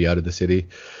thing for him to be out of the city.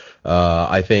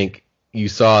 I think if you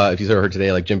saw her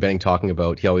today, like Jim Benning talking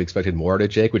about how he expected more out of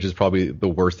Jake, which is probably the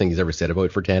worst thing he's ever said about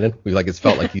Virtanen. It's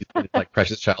felt like he's been like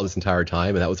precious child this entire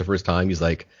time, and that was the first time he's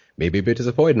like maybe a bit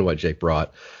disappointed in what Jake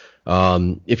brought.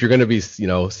 If you're going to be,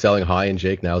 selling high in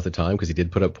Jake, now's the time because he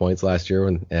did put up points last year,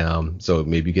 and so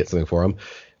maybe you get something for him.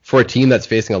 For a team that's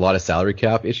facing a lot of salary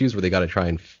cap issues where they got to try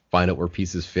and find out where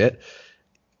pieces fit,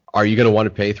 are you going to want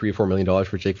to pay $3 or $4 million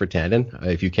for Jake Virtanen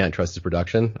if you can't trust his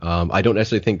production? I don't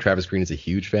necessarily think Travis Green is a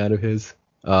huge fan of his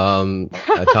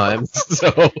at times.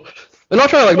 So I'm not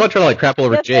trying to crap all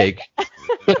over Jake.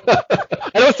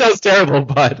 I know it sounds terrible,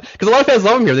 but because a lot of fans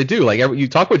love him here, they do. Like you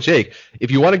talk with Jake,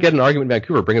 if you want to get an argument in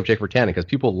Vancouver, bring up Jake Virtanen because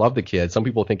people love the kid. Some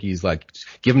people think he's like,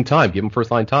 give him time, give him first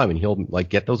line time, and he'll like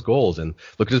get those goals. And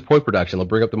look at his point production. He'll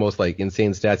bring up the most like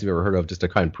insane stats you've ever heard of just to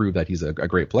kind of prove that he's a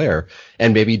great player.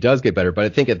 And maybe he does get better. But I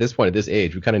think at this point, at this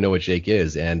age, we kind of know what Jake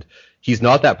is, and he's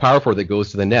not that power forward that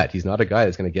goes to the net. He's not a guy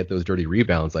that's going to get those dirty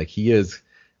rebounds. Like he is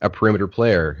a perimeter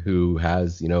player who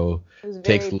has,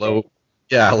 takes low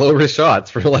risk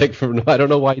shots from I don't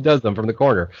know why he does them from the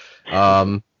corner.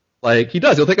 He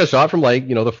does. He'll take a shot from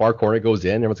the far corner, it goes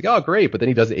in, and everyone's like, oh great, but then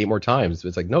he does it 8 more times.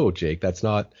 It's like, no, Jake, that's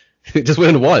not just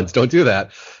win once. Don't do that.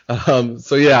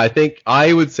 I think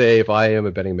I would say if I am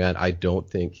a betting man, I don't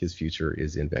think his future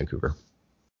is in Vancouver.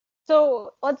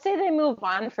 So let's say they move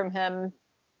on from him.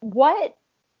 What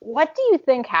do you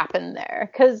think happened there?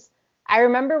 Because I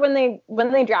remember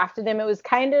when they drafted him, it was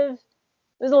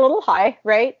a little high,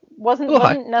 right?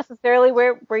 Wasn't necessarily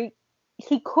where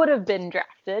he could have been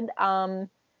drafted.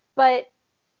 But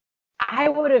I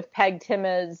would have pegged him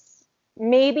as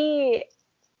maybe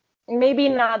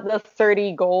not the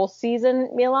 30 goal season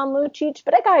Milan Lucic,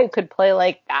 but a guy who could play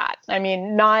like that. I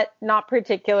mean, not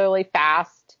particularly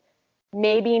fast,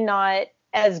 maybe not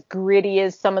as gritty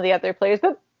as some of the other players,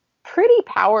 but pretty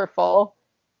powerful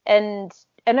and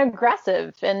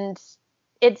aggressive. And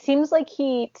it seems like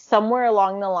he somewhere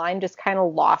along the line just kind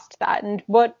of lost that. And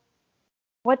what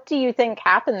do you think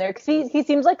happened there? Because he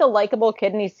seems like a likable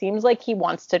kid, and he seems like he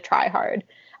wants to try hard.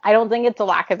 I don't think it's a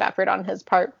lack of effort on his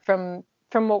part from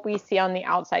what we see on the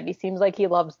outside. He seems like he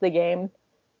loves the game,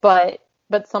 but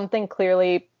something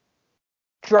clearly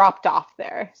dropped off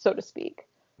there, so to speak.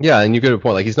 Yeah, and you get a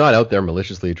point. Like, he's not out there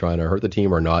maliciously trying to hurt the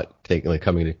team or not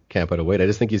coming to camp out of weight. I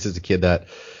just think he's just a kid that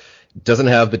doesn't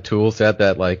have the tool set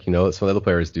that, like, some of the other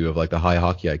players do, of like the high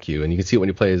hockey IQ. And you can see it when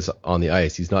he plays on the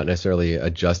ice. He's not necessarily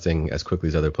adjusting as quickly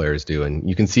as other players do. And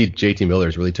you can see JT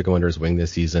Miller's really took him under his wing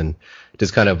this season,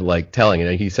 just kind of like telling.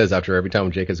 And he says after every time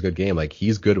when Jake has a good game, like,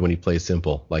 he's good when he plays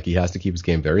simple. Like, he has to keep his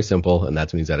game very simple, and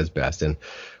that's when he's at his best. And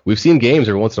we've seen games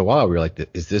every once in a while where you're like,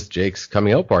 is this Jake's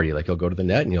coming out party? Like, he'll go to the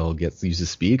net and he'll use his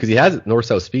speed, because he has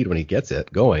north-south speed when he gets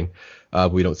it going.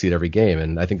 We don't see it every game.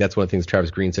 And I think that's one of the things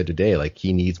Travis Green said today. Like,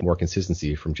 he needs more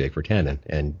consistency from Jake Virtanen.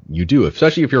 And you do,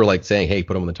 especially if you're like saying, hey,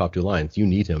 put him on the top two lines. You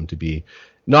need him to be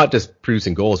not just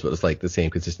producing goals, but it's like the same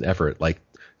consistent effort. Like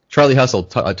Charlie Hustle,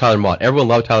 Tyler Mott. Everyone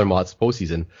loved Tyler Mott's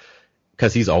postseason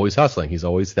because he's always hustling.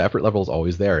 The effort level is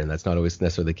always there. And that's not always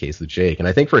necessarily the case with Jake. And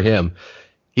I think for him,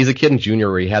 he's a kid in junior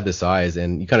where he had the size,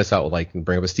 and you kind of saw it with, like,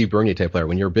 bring up a Steve Bernier type player.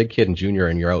 When you're a big kid in junior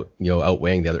and you're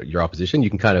outweighing your opposition, you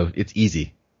can it's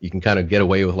easy. You can kind of get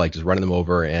away with, like, just running them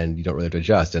over, and you don't really have to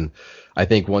adjust. And I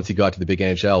think once he got to the big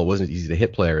NHL, it wasn't easy to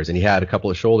hit players, and he had a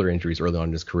couple of shoulder injuries early on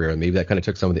in his career, and maybe that kind of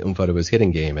took some of the oomph out of his hitting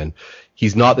game. And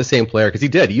he's not the same player, because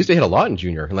he used to hit a lot in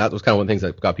junior, and that was kind of one of the things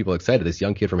that got people excited. This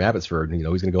young kid from Abbotsford, he's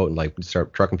going to go out and, like,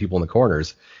 start trucking people in the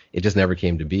corners. It just never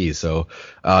came to be. So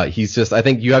he's just, I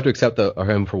think you have to accept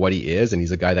him for what he is, and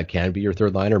he's a guy that can be your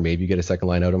third liner. Maybe you get a second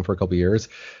line out of him for a couple of years.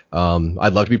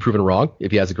 I'd love to be proven wrong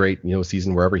if he has a great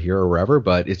season wherever, here or wherever,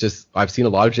 but it's just, I've seen a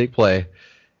lot of Jake play,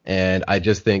 and I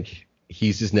just think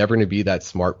he's just never going to be that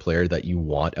smart player that you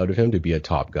want out of him to be a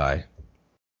top guy.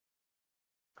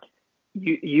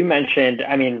 You mentioned,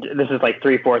 I mean, this is like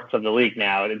 3/4 of the league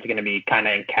now. It's going to be kind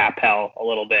of in cap hell a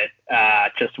little bit,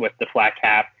 just with the flat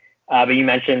cap. But you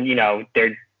mentioned,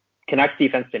 their Canucks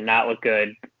defense did not look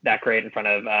that great in front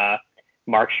of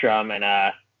Markstrom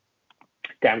and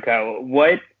Demko.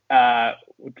 What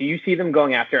do you see them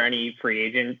going after any free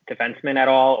agent defensemen at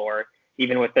all, or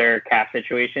even with their cap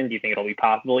situation? Do you think it'll be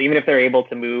possible, even if they're able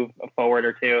to move a forward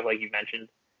or two, like you mentioned?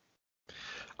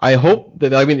 I hope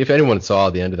that, I mean, if anyone saw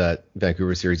the end of that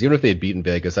Vancouver series, even if they had beaten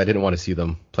Vegas, I didn't want to see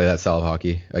them play that style of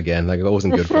hockey again. Like, it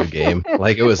wasn't good for the game.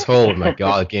 Like, it was, oh my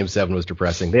God, Game 7 was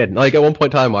depressing. They had, like, at one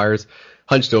point, Tyler Myers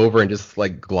hunched over and just,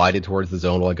 like, glided towards the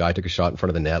zone while a guy took a shot in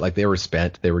front of the net. Like, they were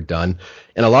spent. They were done.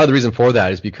 And a lot of the reason for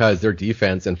that is because their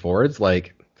defense and forwards,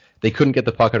 like, they couldn't get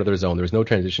the puck out of their zone. There was no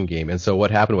transition game. And so what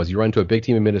happened was, you run into a big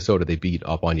team in Minnesota, they beat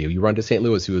up on you. You run to St.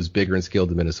 Louis, who is bigger and skilled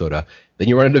than Minnesota. Then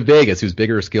you run into Vegas, who's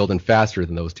bigger, skilled, and faster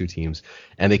than those two teams.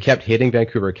 And they kept hitting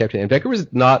Vancouver, and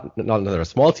Vancouver's not another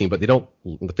small team, but they don't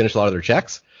finish a lot of their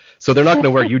checks. So they're not going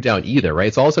to wear you down either,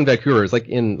 right? So all of a sudden Vancouver is like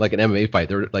in like an MMA fight.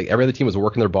 They're like, every other team was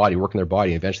working their body,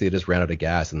 and eventually they just ran out of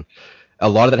gas. And a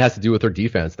lot of that has to do with their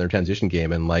defense and their transition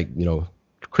game. And like,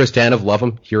 Chris Tanev, love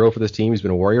him, hero for this team. He's been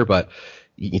a warrior, but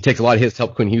he takes a lot of hits to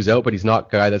help Quinn Hughes out, but he's not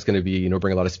a guy that's going to be,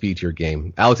 bring a lot of speed to your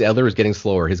game. Alex Edler is getting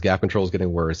slower. His gap control is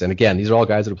getting worse. And again, these are all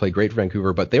guys that have played great for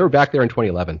Vancouver, but they were back there in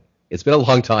 2011. It's been a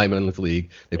long time in this league.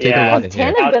 They've taken a lot of hits.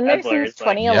 Tanev's been there since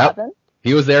 2011. Yep.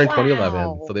 He was there in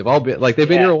 2011. So they've all been, like, they've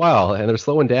been here a while, and they're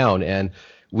slowing down. And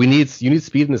you need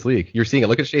speed in this league. You're seeing it.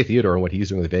 Look at Shea Theodore and what he's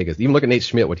doing with Vegas. Even look at Nate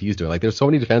Schmidt, what he's doing. Like, there's so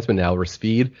many defensemen now where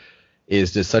speed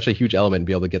is just such a huge element to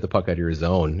be able to get the puck out of your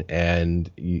zone.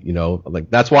 And, like,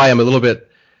 that's why I'm a little bit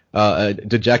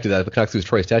dejected that the Canucks lose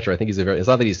Troy Stecher. I think it's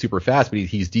not that he's super fast, but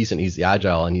he's decent, he's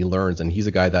agile, and he learns, and he's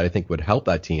a guy that I think would help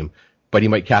that team, but he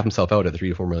might cap himself out at a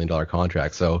 $3 to $4 million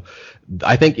contract. So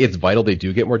I think it's vital they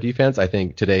do get more defense. I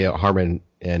think today Harman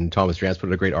and Thomas Drance put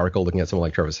out a great article looking at someone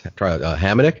like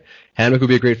Hamonic. Hamonic would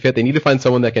be a great fit. They need to find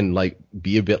someone that can, like,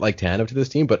 be a bit like Tanev to this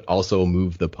team, but also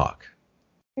move the puck.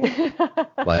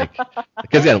 Like,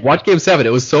 because again, watch Game 7.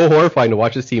 It was so horrifying to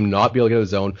watch this team not be able to get out of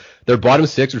the zone. Their bottom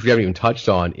six, which we haven't even touched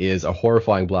on, is a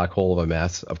horrifying black hole of a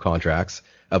mess of contracts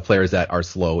of players that are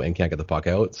slow and can't get the puck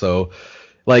out. So,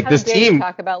 like, this team.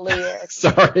 Talk about Louis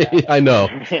Eriksson. Sorry, I know.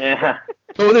 Yeah.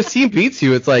 But when this team beats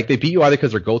you, it's like they beat you either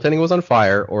because their goaltending was on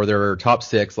fire or their top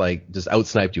six, like, just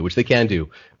outsniped you, which they can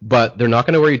do. But they're not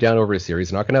going to wear you down over a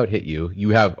series. They're not going to out hit you.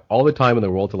 You have all the time in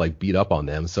the world to, like, beat up on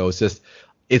them. So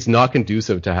it's not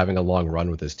conducive to having a long run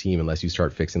with this team unless you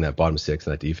start fixing that bottom six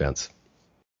and that defense.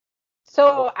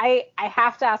 So I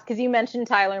have to ask, because you mentioned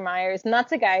Tyler Myers, and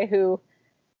that's a guy who,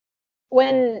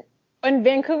 when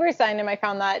Vancouver signed him, I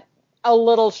found that a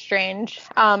little strange,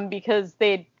 because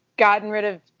they gotten rid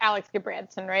of Alex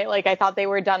Goodbranson, right? Like I thought they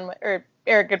were done with, or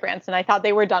Eric Goodbranson. I thought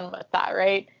they were done with that,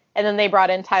 right? And then they brought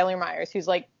in Tyler Myers, who's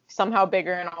like somehow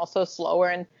bigger and also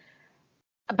slower.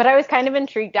 But I was kind of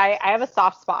intrigued. I have a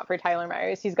soft spot for Tyler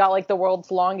Myers. He's got like the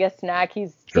world's longest neck. He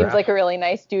seems like a really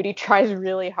nice dude. He tries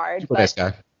really hard. Super nice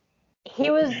guy.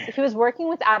 He was working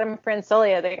with Adam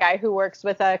Francilia, the guy who works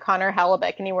with Connor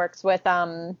Hellebuyck, and he works with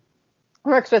Thomas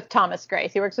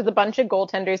Greiss. He works with a bunch of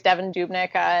goaltenders, Devin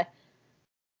Dubnyk,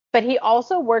 but he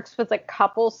also works with a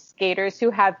couple skaters who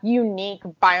have unique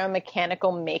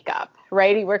biomechanical makeup,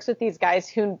 right? He works with these guys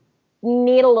who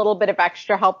need a little bit of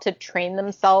extra help to train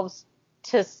themselves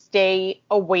to stay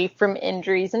away from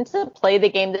injuries and to play the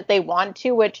game that they want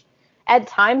to, which at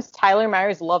times Tyler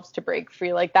Myers loves to break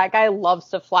free. Like that guy loves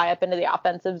to fly up into the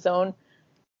offensive zone.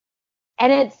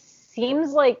 And it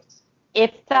seems like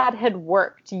if that had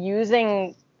worked,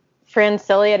 using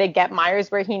Francilia to get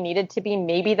Myers where he needed to be,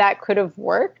 maybe that could have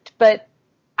worked, but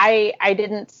I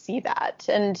didn't see that.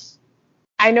 And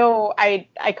I know I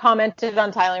commented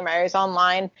on Tyler Myers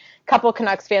online. A couple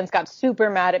Canucks fans got super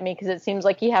mad at me because it seems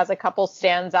like he has a couple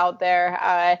stands out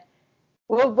there.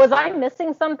 Was I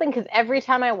missing something? Because every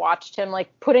time I watched him,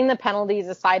 like putting the penalties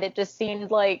aside, it just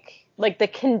seemed like the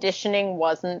conditioning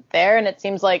wasn't there. And it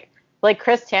seems like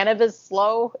Chris Tanev is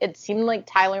slow. It seemed like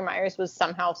Tyler Myers was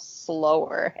somehow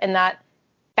slower. And that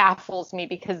baffles me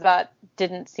because that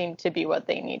didn't seem to be what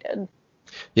they needed.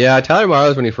 Yeah, Tyler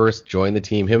Myers, when he first joined the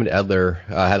team, him and Edler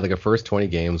had like a first 20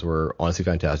 games were honestly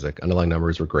fantastic. Underlying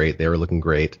numbers were great. They were looking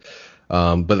great.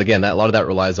 But again, a lot of that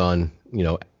relies on,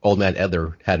 old man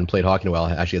Edler hadn't played hockey in a while,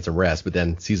 actually had some rest, but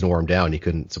then season wore him down. He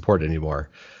couldn't support it anymore.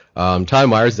 Tyler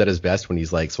Myers is at his best when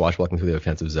he's like swashbuckling through the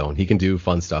offensive zone. He can do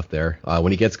fun stuff there.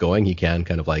 When he gets going, he can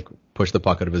kind of like push the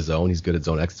puck out of his zone. He's good at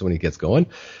zone exits when he gets going.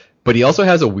 But he also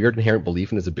has a weird inherent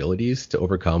belief in his abilities to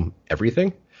overcome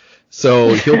everything.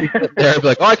 So he'll be there and be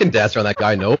like, oh, I can dash around that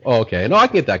guy. Nope. Oh, okay. No, I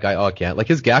can get that guy. Oh, I can't. Like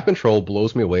his gap control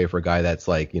blows me away for a guy that's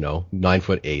like,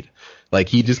 9'8". Like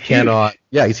he just cannot.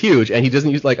 Yeah, he's huge. And he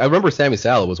doesn't use, like, I remember Sammy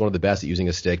Salo was one of the best at using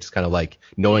a stick, just kind of like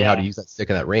knowing how to use that stick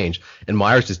in that range. And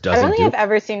Myers just doesn't. I don't think I've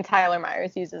ever seen Tyler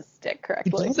Myers use his stick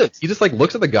correctly. He doesn't. He just like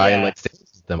looks at the guy and like stares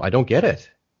at them. I don't get it.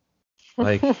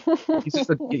 Like he's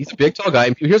a big tall guy.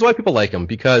 And here's why people like him,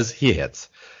 because he hits.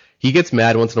 He gets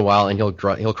mad once in a while and he'll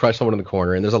crush someone in the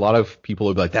corner. And there's a lot of people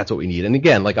who be like, that's what we need. And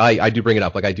again, like I do bring it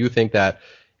up. Like I do think that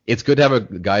it's good to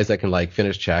have guys that can like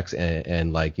finish checks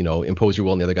and like, impose your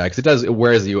will on the other guy, because it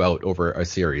wears you out over a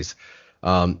series.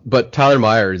 But Tyler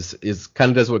Myers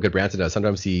kind of does what Goodbranson does.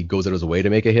 Sometimes he goes out of his way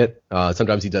to make a hit.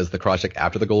 Sometimes he does the cross check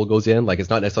after the goal goes in. Like it's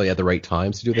not necessarily at the right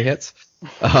times to do the hits.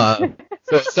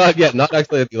 So it's not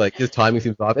actually like his timing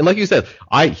seems off. And like you said,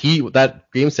 that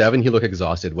game 7, he looked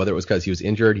exhausted, whether it was because he was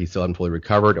injured, he still hadn't fully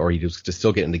recovered, or he was just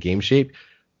still getting into game shape.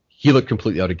 He looked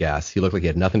completely out of gas. He looked like he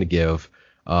had nothing to give.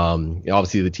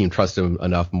 Obviously the team trusted him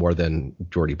enough more than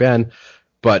Jordy Ben,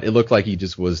 but it looked like he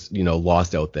just was,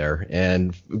 lost out there.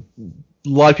 And a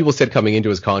lot of people said coming into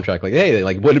his contract, like, hey,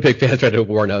 like Winnipeg fans tried to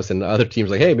warn us, and other teams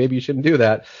like, hey, maybe you shouldn't do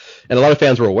that. And a lot of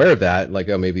fans were aware of that, like,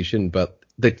 oh, maybe you shouldn't. But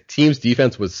the team's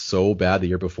defense was so bad the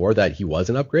year before that he was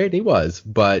an upgrade. He was,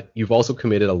 but you've also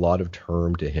committed a lot of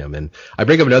term to him. And I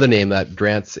bring up another name that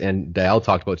Drance and Dial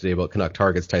talked about today about Canuck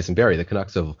targets, Tyson Barrie. The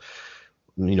Canucks have,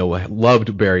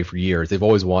 loved Barrie for years. They've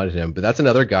always wanted him, but that's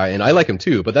another guy, and I like him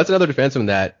too, but that's another defenseman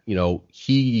that,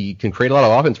 he can create a lot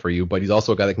of offense for you, but he's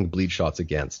also a guy that can bleed shots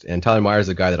against. And Tyler Myers is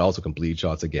a guy that also can bleed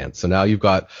shots against. So now you've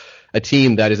got a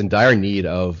team that is in dire need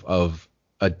of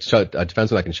a defenseman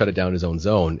that can shut it down in his own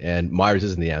zone, and Myers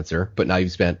isn't the answer, but now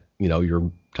you've spent,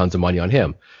 your tons of money on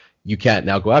him. You can't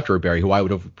now go after a Barrie, who I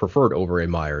would have preferred over a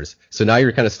Myers. So now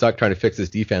you're kind of stuck trying to fix this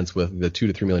defense with the $2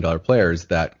 to $3 million players,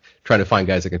 that trying to find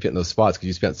guys that can fit in those spots, because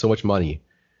you spent so much money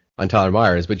on Tyler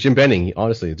Myers. But Jim Benning, he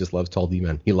honestly just loves tall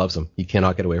D-men. He loves them. He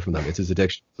cannot get away from them. It's his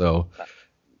addiction. So,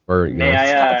 May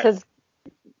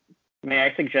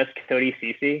I suggest Cody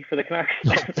Ceci for the Canucks?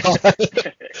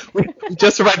 we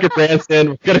just survived Goodbranson.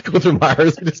 We've got to go through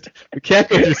Myers. We can't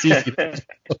go through Ceci.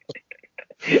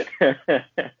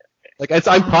 Like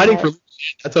I'm pining for Luke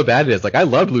Schenn. That's how bad it is. Like I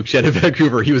loved Luke Schenn in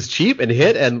Vancouver. He was cheap and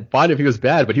hit, and fine if he was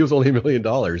bad, but he was only $1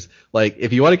 million. Like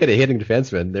if you want to get a hitting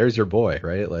defenseman, there's your boy,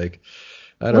 right? Like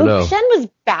I don't know. Luke Schenn was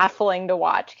baffling to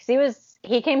watch because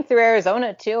he came through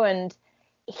Arizona too, and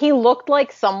he looked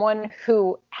like someone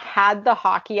who had the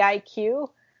hockey IQ,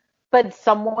 but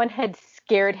someone had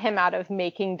scared him out of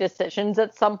making decisions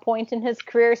at some point in his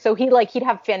career. So he'd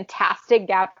have fantastic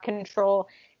gap control.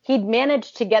 He'd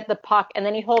manage to get the puck, and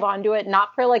then he'd hold on to it,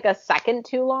 not for like a second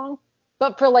too long,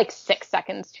 but for like 6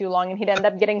 seconds too long, and he'd end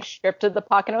up getting stripped of the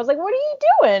puck. And I was like, what are you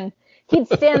doing? he'd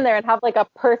stand there and have like a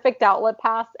perfect outlet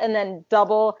pass and then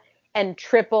double and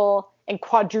triple and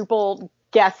quadruple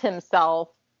guess himself.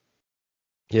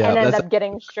 Yeah, and end up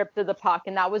getting stripped of the puck.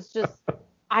 And that was just,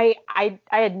 I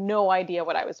had no idea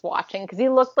what I was watching because he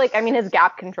looked like, I mean, his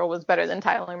gap control was better than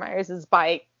Tyler Myers'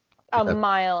 by a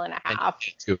mile and a half.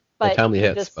 But timely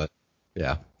hits, but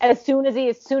yeah. As soon as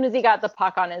he got the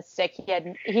puck on his stick,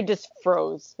 he just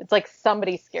froze. It's like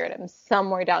somebody scared him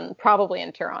somewhere down, probably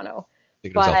in Toronto.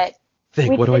 But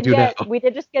what do I do now? We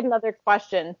did just get another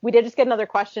question.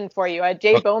 For you.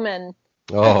 Jay Bowman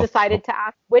has decided to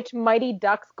ask which Mighty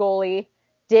Ducks goalie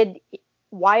did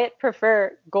Wyatt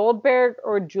prefer, Goldberg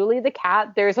or Julie the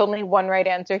Cat? There's only one right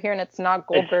answer here, and it's not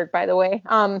Goldberg, by the way.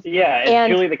 It's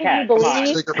Julie the Cat. Come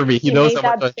on. For me, you know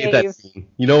how much I hate that scene.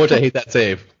 You know how much I hate that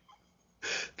save.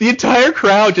 The entire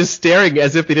crowd just staring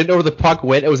as if they didn't know where the puck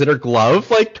went. It was in her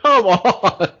glove. Like, come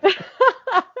on.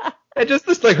 And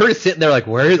just like her sitting there like,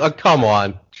 where is? Oh, come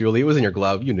on, Julie. It was in your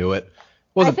glove. You knew it.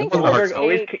 I think Goldberg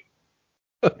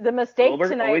the mistake Goldberg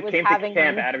tonight was having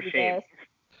Cam out of shape.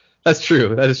 That's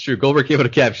true. That is true. Goldberg gave it a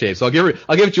cap shape, so I'll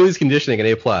give Julie's conditioning an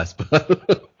A+.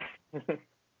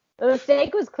 The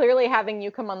mistake was clearly having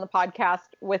you come on the podcast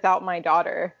without my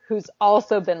daughter, who's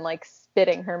also been like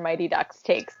spitting her Mighty Ducks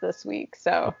takes this week.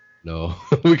 So no,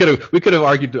 we could have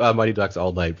argued Mighty Ducks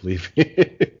all night, believe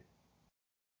me.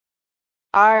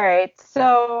 All right.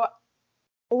 So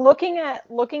looking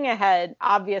ahead,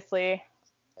 obviously,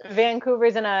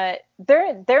 Vancouver's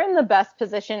they're in the best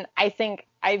position I think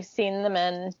I've seen them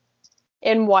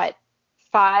in what,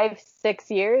 5-6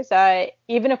 years.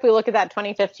 Even if we look at that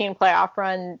 2015 playoff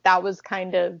run, that was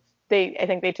kind of I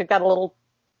think they took that a little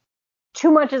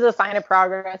too much as a sign of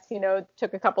progress.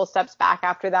 Took a couple steps back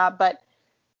after that. But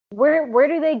where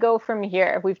do they go from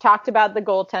here? We've talked about the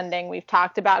goaltending. We've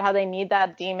talked about how they need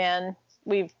that D-man.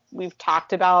 We've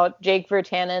talked about Jake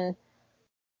Virtanen.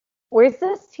 Where's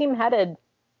this team headed?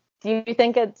 Do you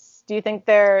think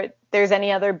there's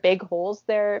any other big holes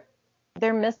they're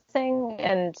missing,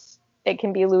 and it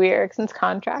can be Louis Eriksson's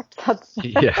contract?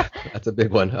 Yeah, that's a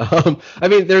big one. I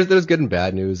mean, there's good and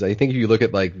bad news. I think if you look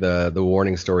at like the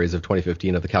warning stories of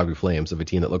 2015 of the Calgary Flames, of a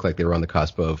team that looked like they were on the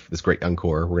cusp of this great young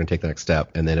core, we're going to take the next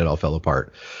step, and then it all fell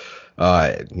apart.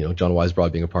 John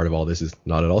Weisbrod being a part of all this is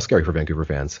not at all scary for Vancouver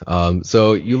fans.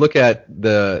 So you look at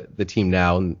the team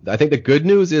now, and I think the good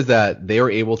news is that they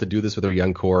were able to do this with their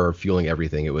young core fueling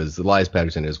everything. It was Elias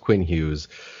Pettersson, it was Quinn Hughes,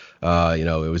 it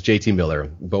was JT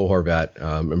Miller, Bo Horvat,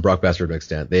 and Brock Besser to an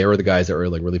extent. They were the guys that were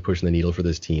like really pushing the needle for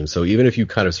this team. So even if you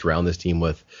kind of surround this team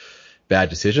with bad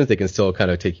decisions, they can still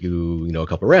kind of take you, a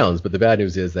couple rounds. But the bad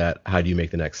news is that how do you make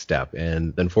the next step?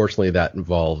 And unfortunately, that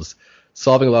involves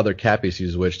solving a lot of their cap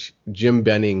issues, which Jim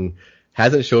Benning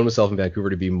hasn't shown himself in Vancouver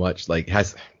to be much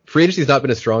free agency has not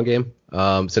been a strong game.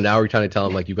 So now we're trying to tell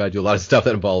him, like, you've got to do a lot of stuff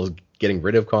that involves getting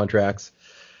rid of contracts.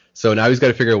 So now he's got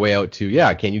to figure a way out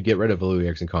to, can you get rid of a Louis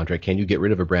Eriksson contract? Can you get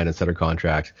rid of a Brandon Sutter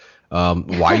contract? Why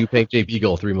are you paying Jay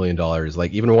Beagle $3 million?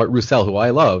 Like, even what Roussel, who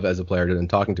I love as a player, and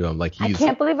talking to him, like, I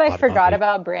can't believe I forgot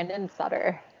about Brandon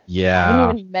Sutter. Yeah. I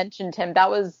didn't even mention him. That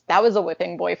was a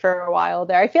whipping boy for a while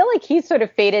there. I feel like he's sort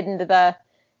of faded into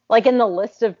in the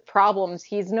list of problems,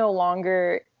 he's no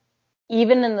longer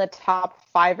even in the top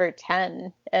 5 or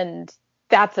 10. And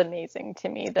that's amazing to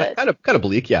me. That kind of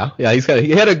bleak. Yeah. Yeah. He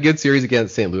had a good series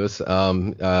against St. Louis.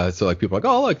 So like people are like,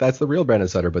 oh, look, that's the real Brandon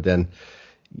Sutter. But then,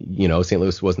 St.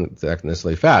 Louis wasn't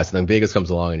necessarily fast. And then Vegas comes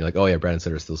along and you're like, oh yeah, Brandon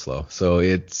Sutter's still slow. So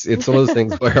it's one of those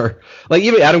things where, like,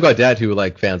 even Adam Gaudette, who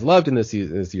like fans loved in this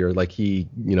year, like he,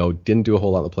 didn't do a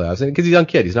whole lot in the playoffs because he's a young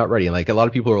kid. He's not ready. And like a lot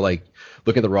of people are like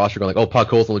looking at the roster going like, oh, Puck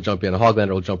Colson will jump in,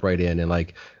 Hoglander will jump right in. And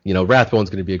like, Rathbone's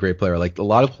going to be a great player. Like a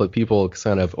lot of people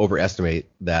kind of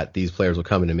overestimate that these players will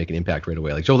come in and make an impact right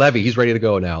away. Like Joe Levy, he's ready to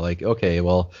go now. Like, okay,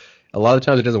 well, a lot of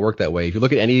times it doesn't work that way. If you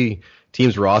look at any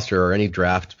team's roster or any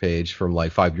draft page from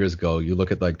like 5 years ago, you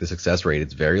look at like the success rate,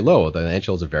 it's very low. The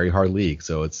NHL is a very hard league,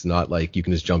 so it's not like you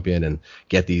can just jump in and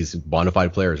get these bona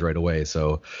fide players right away.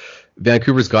 So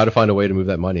Vancouver's got to find a way to move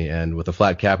that money, and with a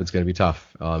flat cap, it's going to be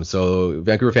tough. So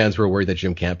Vancouver fans who are worried that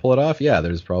Jim can't pull it off, yeah,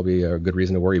 there's probably a good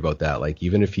reason to worry about that. Like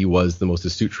even if he was the most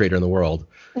astute trader in the world,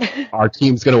 our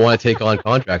team's going to want to take on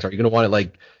contracts. Are you going to want to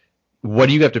like, what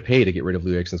do you have to pay to get rid of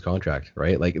Louis Eriksson's contract,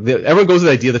 right? Like everyone goes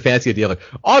with the fancy idea of like,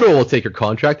 Ottawa will take your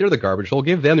contract. They're the garbage hole.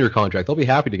 Give them your contract. They'll be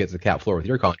happy to get to the cap floor with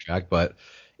your contract, but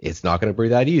it's not going to be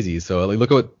that easy. So like,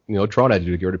 look at what Toronto had to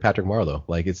do to get rid of Patrick Marleau.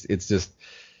 Like it's just,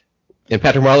 and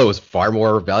Patrick Marleau was far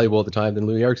more valuable at the time than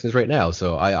Louis Eriksson is right now.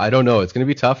 So I don't know. It's going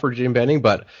to be tough for Jim Benning,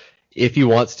 but if he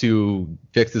wants to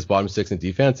fix this bottom six in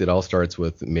defense, it all starts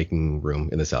with making room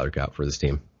in the salary cap for this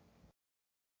team.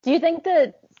 Do you think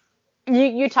that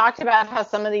You talked about how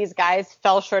some of these guys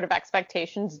fell short of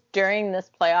expectations during this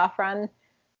playoff run.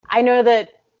 I know that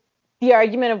the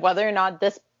argument of whether or not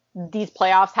these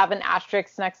playoffs have an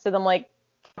asterisk next to them, like,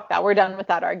 fuck that, we're done with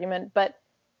that argument. But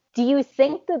do you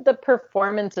think that the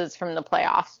performances from the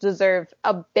playoffs deserve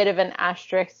a bit of an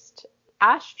asterisk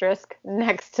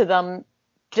next to them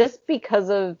just because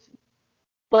of,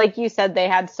 like you said, they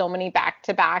had so many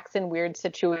back-to-backs in weird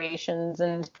situations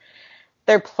and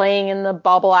they're playing in the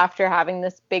bubble after having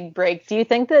this big break? Do you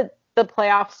think that the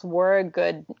playoffs were a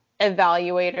good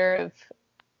evaluator of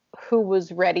who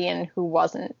was ready and who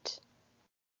wasn't?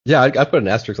 Yeah, I put an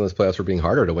asterisk on this playoffs for being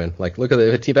harder to win. Like, look at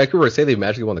the team Vancouver. Say they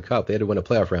magically won the cup, they had to win a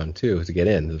playoff round too to get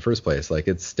in the first place. Like,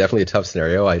 it's definitely a tough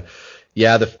scenario.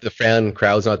 The fan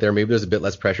crowd's not there. Maybe there's a bit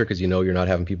less pressure because you're not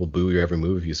having people boo your every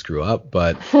move if you screw up.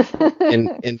 But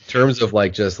in terms of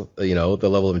like just the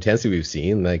level of intensity we've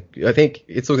seen, like I think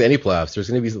it's like any playoffs. There's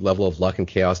going to be a level of luck and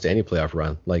chaos to any playoff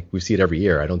run. Like we see it every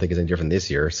year. I don't think it's any different this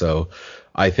year. So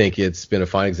I think it's been a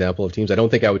fine example of teams. I don't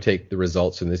think I would take the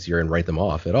results from this year and write them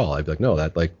off at all. I'd be like, no,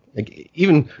 that like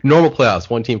even normal playoffs,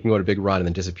 one team can go on a big run and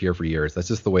then disappear for years. That's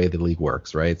just the way the league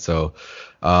works, right? So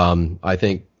I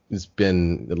think it's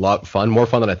been a lot of fun, more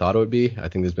fun than I thought it would be. I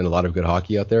think there's been a lot of good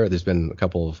hockey out there. There's been a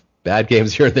couple of bad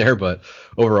games here and there, but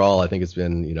overall, I think it's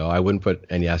been, I wouldn't put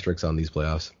any asterisks on these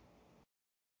playoffs.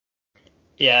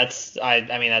 Yeah, that's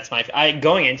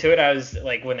going into it, I was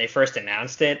like, when they first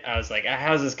announced it, I was like,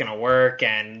 how's this gonna work?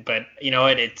 But you know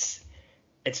what, it's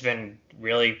been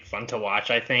really fun to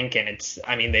watch, I think, and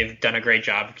they've done a great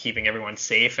job of keeping everyone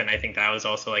safe, and I think that was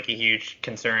also like a huge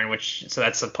concern,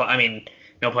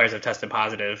 no players have tested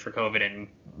positive for COVID in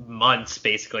months,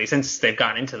 basically, since they've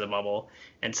gotten into the bubble.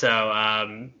 And so,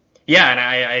 and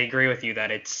I agree with you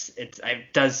that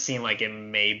it does seem like it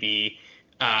may be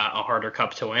a harder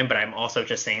cup to win, but I'm also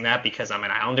just saying that because I'm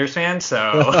an Islanders fan,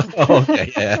 so.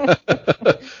 Okay, yeah.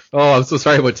 Oh, I'm so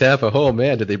sorry about Tampa. Oh,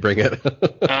 man, did they bring it?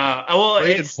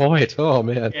 It's point. Oh,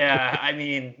 man. Yeah,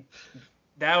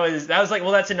 that was like,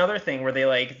 well, that's another thing where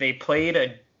they played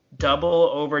a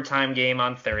double overtime game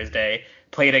on Thursday,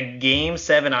 played a game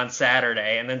 7 on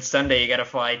Saturday, and then Sunday you got to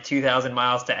fly 2,000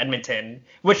 miles to Edmonton,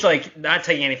 which, like, not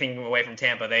taking anything away from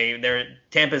Tampa.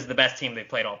 Tampa's the best team they've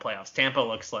played all playoffs. Tampa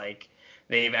looks like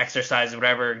they've exercised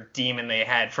whatever demon they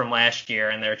had from last year,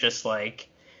 and they're just like,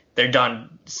 they're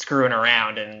done screwing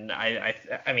around. And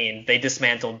they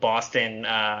dismantled Boston.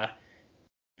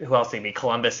 Who else did they beat?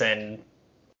 Columbus and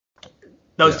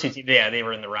those two teams, they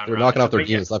were in the round. They're knocking off their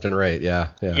teams left and right, yeah.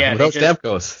 Yeah, without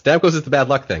Stamkos. Stamkos is the bad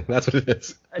luck thing. That's what it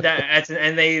is.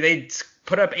 And they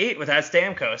put up 8 without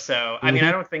Stamkos. So, I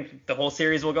don't think the whole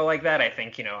series will go like that. I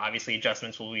think, obviously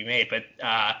adjustments will be made. But,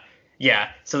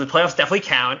 so the playoffs definitely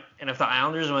count. And if the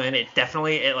Islanders win, it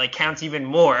counts even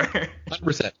more.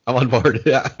 100%. I'm on board,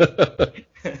 yeah.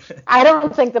 I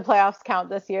don't think the playoffs count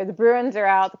this year. The Bruins are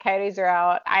out. The Coyotes are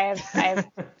out. I have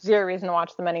zero reason to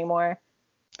watch them anymore.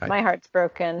 My heart's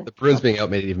broken. The Bruins being out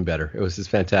made it even better. It was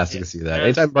just fantastic to see that.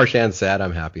 Anytime Marchand's sad,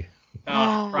 I'm happy.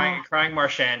 Crying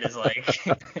Marchand is like...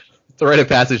 It's a rite of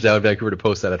passage now in Vancouver to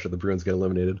post that after the Bruins get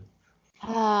eliminated.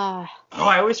 I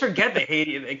always forget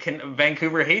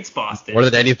Vancouver hates Boston. More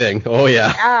than anything. Oh,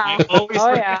 yeah. I always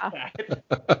forget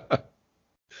that.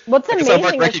 What's amazing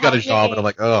Mark Recchi got a job, and I'm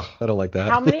like, oh, I don't like that.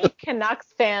 How many Canucks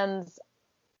fans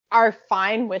are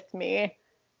fine with me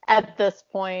at this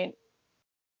point?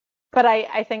 But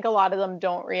I think a lot of them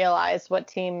don't realize what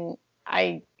team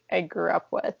I grew up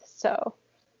with. So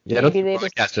yeah, I don't think we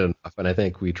podcast it enough, and I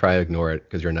think we try to ignore it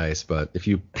because you're nice. But if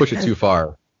you push it too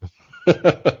far,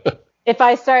 if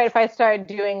I start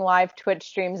doing live Twitch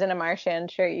streams in a Marchand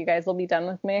shirt, you guys will be done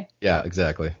with me. Yeah,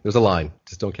 exactly. There's a line.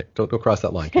 Just don't cross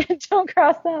that line. Don't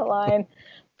cross that line.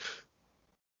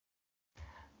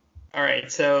 All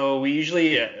right, so we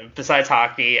usually, besides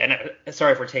hockey, and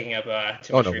sorry for taking up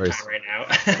too much of your time right now.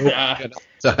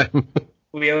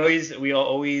 we always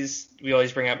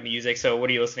bring up music. So what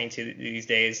are you listening to these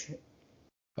days?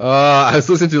 I was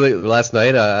listening to last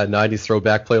night a 90s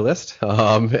throwback playlist,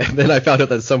 and then I found out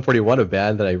that Sum 41, a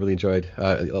band that I really enjoyed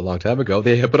a long time ago,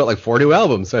 they had put out like 4 new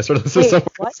albums. So I started listening to Sum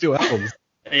 41's new albums.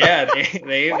 Yeah,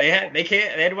 they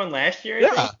had one last year.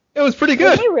 Yeah, it was pretty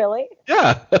good. Did they really?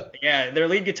 Yeah. Yeah, their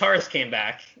lead guitarist came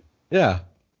back. Yeah.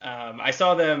 I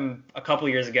saw them a couple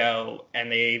years ago,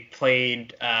 and they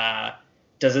played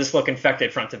 "Does This Look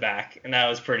Infected" front to back, and that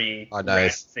was pretty. Oh,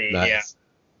 nice. Nice. Yeah.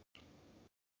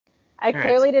 I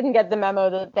clearly didn't get the memo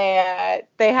that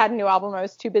they had a new album. I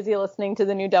was too busy listening to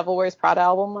the new Devil Wears Prada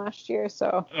album last year,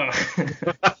 so.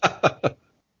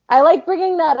 I like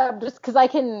bringing that up just because I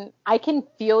can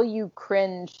feel you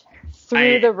cringe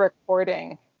through the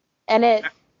recording, and it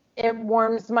It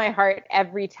warms my heart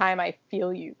every time I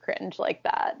feel you cringe like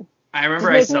that. I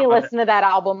remember Just I make saw me listen to that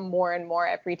album more and more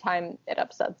every time it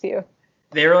upsets you.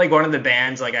 they were like one of the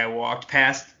bands like I walked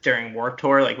past during Warped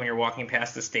Tour, like when you're walking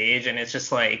past the stage, and it was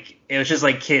just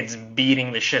like kids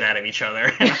beating the shit out of each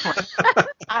other. And I'm like,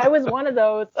 I was one of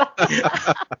those.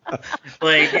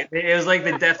 like it was like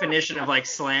the definition of like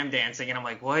slam dancing, and I'm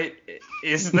like, what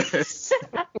is this?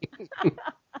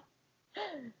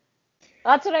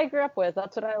 That's what I grew up with.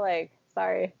 That's what I like.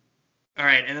 Sorry. All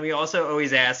right, and then we also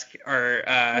always ask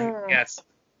our guests,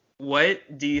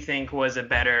 what do you think was a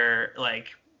better like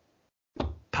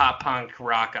pop punk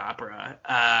rock opera?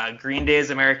 Green Day's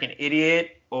American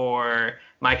Idiot or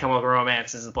My Chemical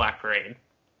Romance's Black Parade?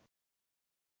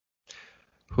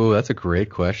 Ooh, that's a great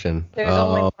question. There's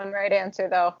only one right answer,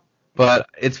 though. But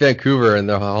it's Vancouver, and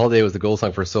the holiday was the goal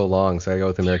song for so long, so I go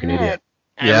with American Idiot.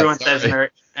 Everyone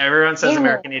Yeah, says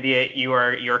American Idiot.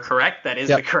 You're correct. That is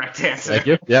the correct answer. Thank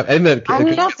you. Yeah, and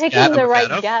I'm not picking the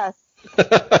right guess.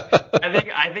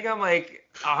 I think I'm like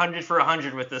 100 for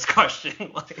 100 with this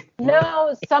question. Like,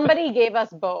 no, somebody gave us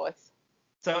both.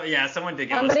 So yeah, someone did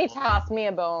give Somebody us both. tossed me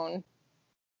a bone.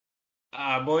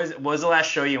 What was the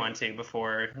last show you went to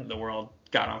before the world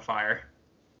got on fire?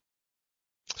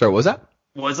 Sorry, what was that?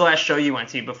 What was the last show you went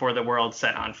to before the world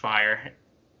set on fire?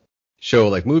 Show,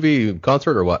 like movie,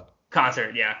 concert, or what?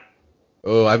 Concert, yeah.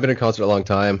 Oh, I've been in concert a long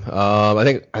time. I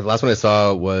think the last one I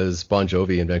saw was Bon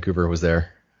Jovi in Vancouver was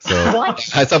there. So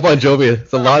I saw Bon Jovi.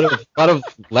 It's a lot of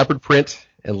leopard print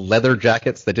and leather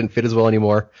jackets that didn't fit as well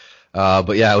anymore.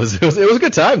 But yeah, it was a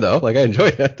good time though. Like I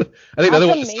enjoyed it. I think the other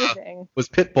one was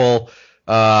Pitbull.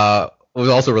 Was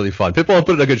also really fun. Pitbull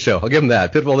put in a good show. I'll give him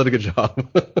that. Pitbull did a good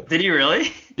job. Did he really?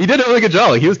 He did a really good job.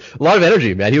 Like, he was a lot of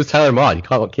energy, man. He was Tyler Mott. He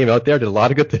came out there, did a lot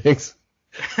of good things.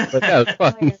 But yeah, it was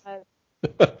fun.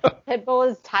 Pitbull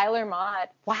is Tyler Mott.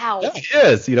 Wow. Yeah, he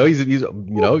is. He's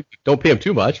don't pay him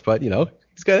too much, but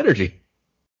he's got energy.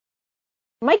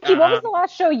 Mikey, what was the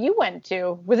last show you went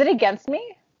to? Was it Against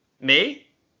Me? Me?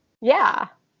 Yeah.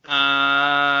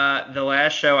 The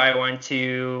last show I went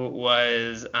to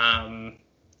was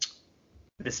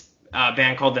this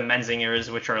band called the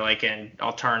Menzingers, which are like an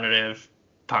alternative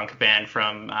punk band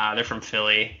they're from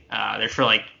Philly. They're for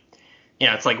like,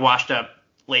 it's like washed up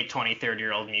late 20,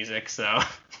 30-year-old music. So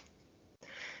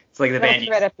it's like the band.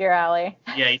 Right up your alley.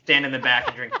 Yeah, you stand in the back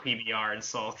and drink a PBR and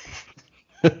salt.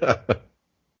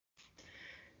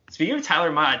 Speaking of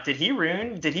Tyler Mott, did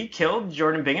he kill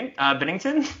Jordan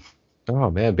Bennington?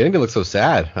 Oh man, Bennington looks so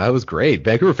sad. That was great.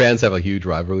 Vancouver fans have a huge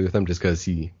rivalry with him just because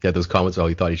he had those comments about how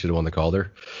he thought he should have won the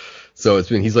Calder. So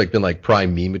he's been like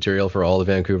prime meme material for all of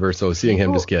Vancouver. So seeing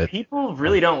him just get people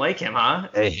really don't like him, huh?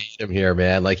 They hate him here,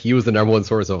 man. Like he was the number one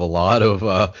source of a lot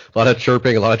of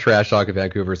chirping, a lot of trash talk in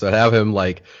Vancouver. So to have him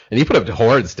and he put up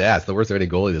horrid stats, the worst of any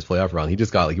goalie this playoff round. He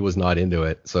just he was not into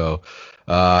it. So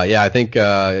I think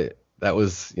that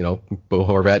was, Bo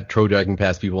Horvat toe-dragging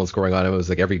past people and scoring on him. It was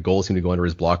like every goal seemed to go under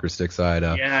his blocker stick side.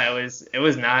 Yeah, it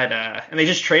was not. And they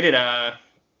just traded.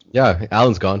 Yeah,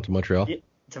 Allen's gone to Montreal.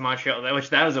 To Montreal,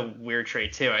 that was a weird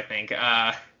trade too. I think.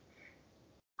 I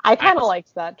kind of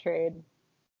liked that trade.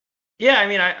 Yeah, I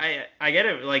mean, I get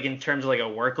it. Like in terms of like a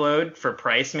workload for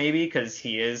Price, maybe because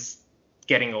he is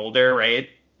getting older, right?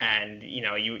 And you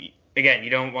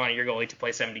don't want your goalie to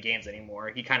play 70 games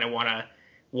anymore. You kind of want a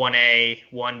 1A,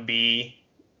 1B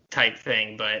type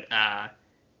thing, but I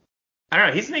don't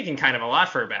know. He's making kind of a lot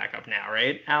for a backup now,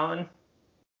 right, Alan?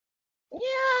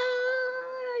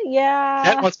 Yeah.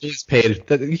 Kat wants goalies paid.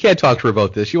 You can't talk to her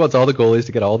about this. She wants all the goalies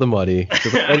to get all the money.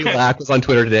 Eddie Lack was on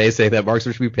Twitter today saying that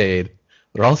Markstrom should be paid.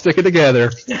 They're all sticking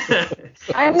together.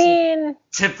 I mean,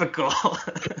 typical.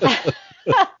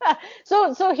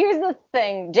 So here's the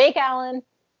thing. Jake Allen,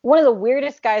 one of the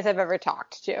weirdest guys I've ever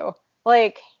talked to.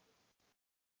 Like,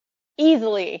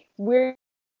 easily weirdest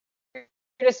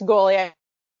goalie I've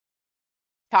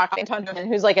talked to. Anton Hedman,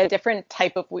 who's like a different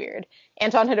type of weird.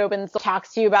 Anton Hedman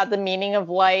talks to you about the meaning of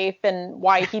life and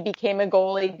why he became a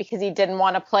goalie because he didn't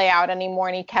want to play out anymore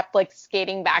and he kept like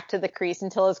skating back to the crease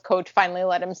until his coach finally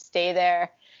let him stay there.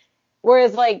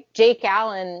 Whereas like Jake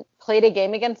Allen played a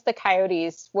game against the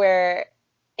Coyotes where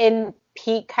in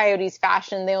peak Coyotes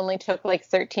fashion they only took like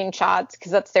 13 shots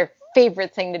because that's their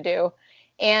favorite thing to do.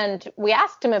 And we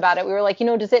asked him about it. We were like,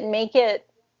 does it make it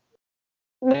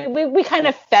we kind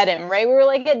of fed him, right? We were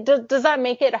like, does that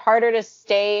make it harder to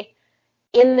stay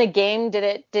in the game?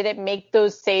 Did it make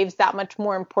those saves that much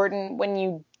more important when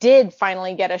you did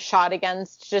finally get a shot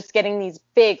against just getting these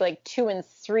big like 2 and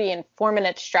 3 and 4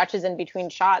 minute stretches in between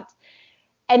shots?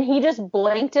 And he just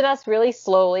blinked at us really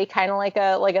slowly, kind of like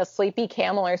a sleepy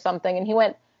camel or something. And he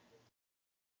went,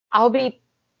 I'll be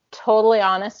totally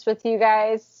honest with you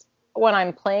guys, when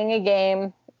I'm playing a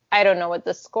game, I don't know what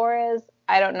the score is.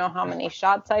 I don't know how many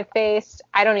shots I faced.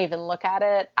 I don't even look at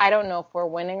it. I don't know if we're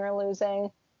winning or losing.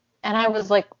 And I was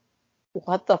like,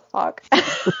 what the fuck?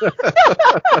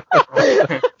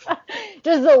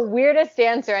 Just the weirdest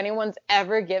answer anyone's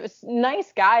ever given.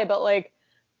 Nice guy, but like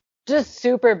just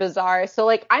super bizarre. So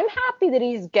like I'm happy that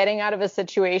he's getting out of a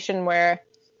situation where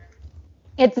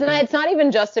it's not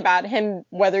even just about him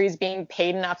whether he's being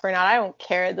paid enough or not. I don't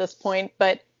care at this point,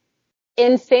 but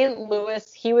in St.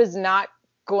 Louis, he was not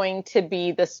going to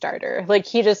be the starter. Like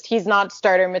he's not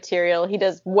starter material. He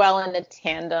does well in a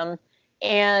tandem,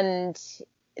 and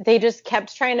they just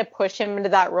kept trying to push him into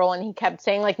that role, and he kept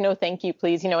saying like, no, thank you,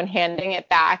 please, and handing it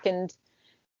back. And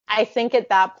I think at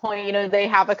that point, they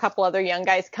have a couple other young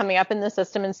guys coming up in the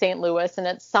system in St. Louis, and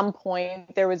at some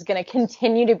point there was going to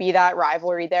continue to be that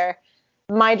rivalry there.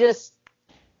 My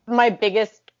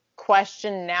biggest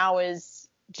question now is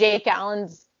Jake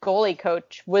Allen's goalie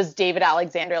coach was David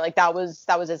Alexander. Like that was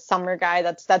his summer guy.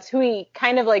 That's who he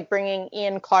kind of like bringing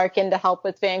Ian Clark in to help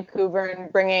with Vancouver,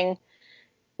 and bringing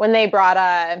when they brought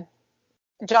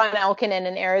John Elkin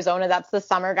in Arizona. That's the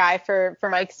summer guy for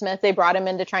Mike Smith. They brought him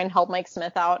in to try and help Mike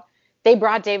Smith out. They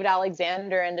brought David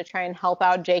Alexander in to try and help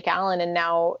out Jake Allen, and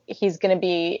now he's going to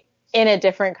be in a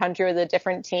different country with a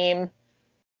different team,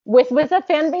 with a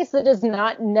fan base that is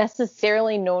not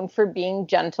necessarily known for being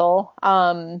gentle.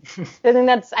 I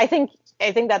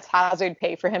think that's hazard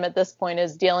pay for him at this point,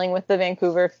 is dealing with the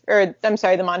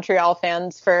the Montreal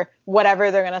fans for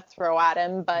whatever they're going to throw at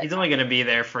him. But he's only going to be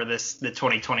there for the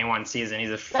 2021 season.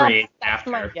 He's a free agent after.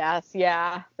 That's my guess.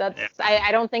 Yeah,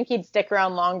 I don't think he'd stick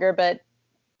around longer, but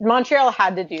Montreal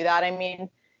had to do that. I mean,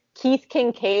 Keith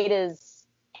Kincaid is.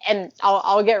 And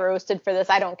I'll get roasted for this.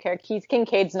 I don't care. Keith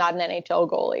Kincaid's not an NHL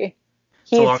goalie.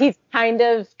 He's kind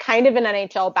of an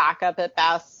NHL backup at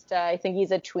best. I think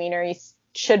he's a tweener. He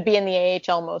should be in the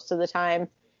AHL most of the time.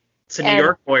 It's a New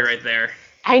York boy right there.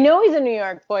 I know he's a New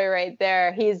York boy right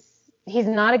there. He's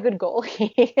not a good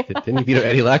goalie. Didn't he beat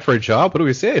Eddie Lack for a job? What are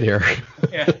we saying here?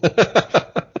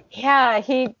 Yeah,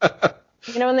 he.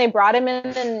 When they brought him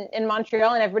in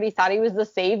Montreal, and everybody thought he was the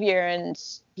savior, and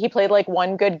he played like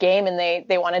one good game, and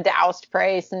they wanted to oust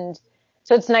Price. And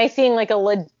so it's nice seeing like a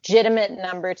legitimate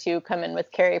number 2 come in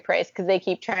with Carey Price, because they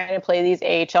keep trying to play these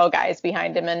AHL guys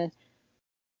behind him, and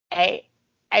I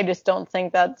just don't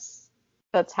think that's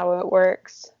how it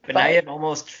works. But now you have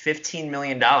almost $15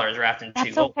 million wrapped in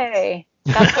 2 goals. Okay.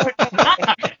 That's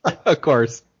okay. Of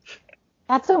course.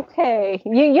 That's okay.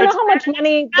 You know how much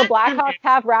money the Blackhawks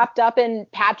have wrapped up in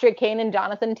Patrick Kane and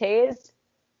Jonathan Toews?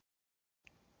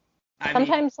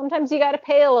 Sometimes you got to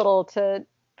pay a little to.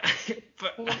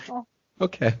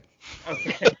 Okay.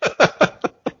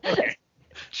 Okay.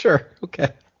 Sure. Okay.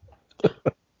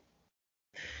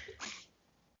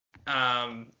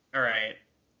 All right.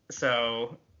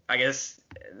 So I guess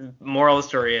moral of the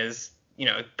story is,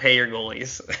 pay your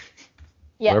goalies.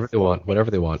 Yes.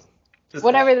 Whatever they want. Just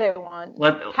whatever they want.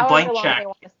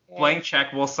 Blank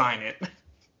check. We'll sign it.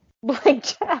 Blank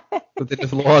check. But they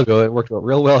just long ago, it worked out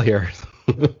real well here.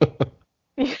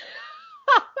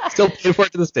 Still paying for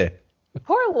it to this day.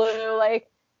 Poor Lou,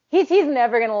 like he's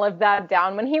never gonna live that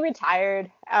down. When he retired,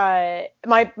 my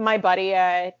buddy,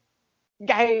 guy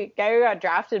who got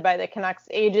drafted by the Canucks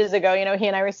ages ago, he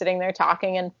and I were sitting there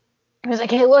talking, and he was like,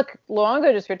 "Hey, look,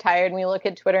 Luongo just retired." And we look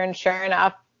at Twitter, and sure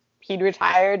enough, he'd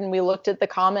retired. And we looked at the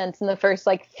comments, and the first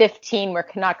 15 were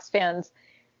Canucks fans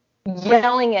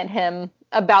yelling at him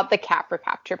about the cap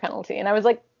recapture penalty. And I was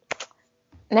like,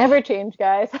 never change,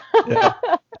 guys. Yeah.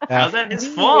 How's that his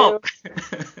fault?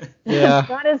 Yeah. It's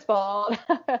not his fault.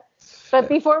 But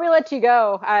before we let you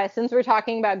go, since we're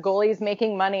talking about goalies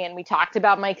making money, and we talked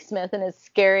about Mike Smith and his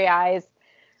scary eyes,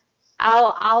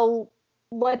 I'll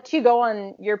let you go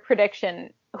on your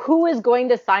prediction. Who is going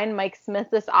to sign Mike Smith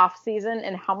this offseason,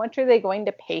 and how much are they going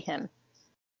to pay him?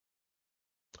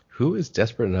 Who is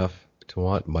desperate enough to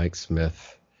want Mike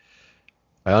Smith?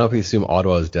 I don't know if we assume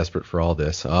Ottawa is desperate for all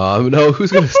this. No,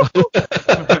 who's going to sign?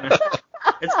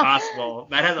 It's possible.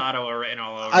 That has Ottawa written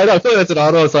all over. I feel like that's an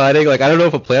Ottawa signing. I don't know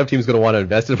if a playoff team is going to want to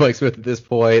invest in Mike Smith at this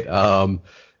point. I'm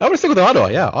going to stick with Ottawa.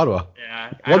 Yeah, Ottawa.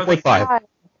 Yeah. 1.5.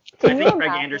 I think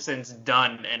Craig Anderson's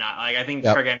done, and I think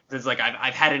Craig Anderson's like,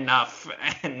 I've had enough,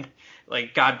 and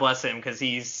God bless him, because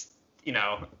he's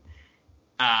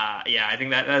I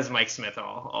think that is Mike Smith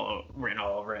all written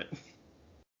all over it.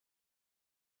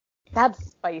 That's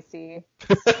spicy.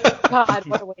 God,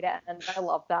 what a way to end. I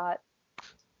love that.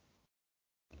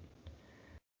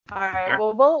 All right,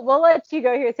 well, we'll let you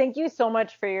go here. Thank you so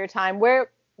much for your time.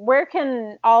 Where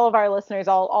can all of our listeners,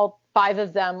 all 5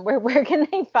 of them. Where can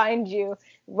they find you?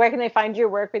 Where can they find your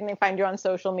work? Where can they find you on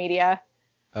social media?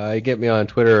 You get me on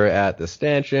Twitter at The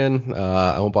Stanchion.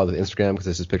 I won't bother with Instagram because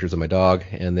it's just pictures of my dog.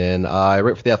 And then I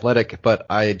write for The Athletic, but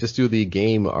I just do the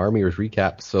game Army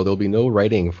recap, so there'll be no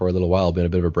writing for a little while. Been a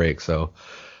bit of a break. So,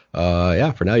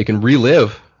 for now you can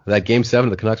relive that Game 7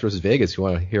 of the Canucks versus Vegas. If you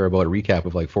want to hear about a recap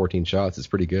of like 14 shots, it's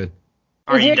pretty good.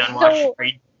 Are you done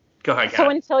watching? Go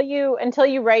ahead, so until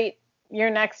you write your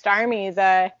next Armies,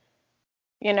 in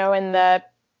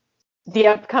the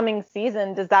upcoming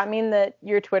season, does that mean that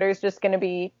your Twitter's just going to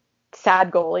be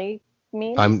sad goalie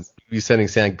memes? I'm sending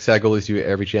sad goalies to you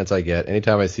every chance I get.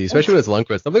 Anytime I see, especially when it's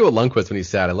Lundqvist. Something about Lundqvist when he's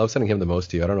sad. I love sending him the most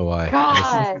to you. I don't know why.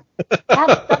 God,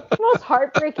 that's the most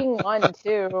heartbreaking one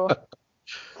too.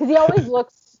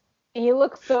 Because he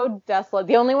looks so desolate.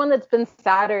 The only one that's been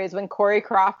sadder is when Corey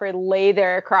Crawford lay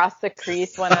there across the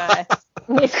crease when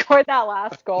he scored that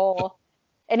last goal,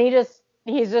 and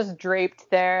he's just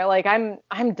draped there. Like, I'm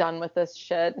done with this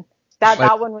shit.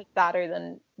 That one was sadder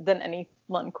than any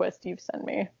Lundqvist you've sent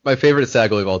me. My favorite sad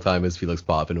goalie of all time is Felix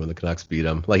Potvin when the Canucks beat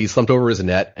him. Like, he slumped over his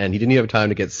net, and he didn't even have time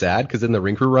to get sad because then the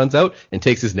ring crew runs out and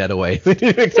takes his net away. He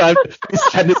didn't have time to be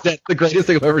sad in his net. The greatest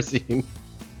thing I've ever seen.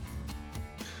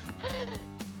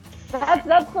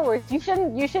 That's the worst.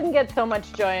 You shouldn't get so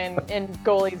much joy in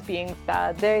goalies being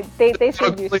sad. They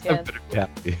should use skin.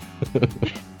 Happy.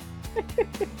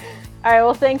 All right.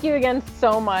 Well, thank you again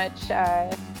so much.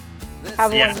 Have a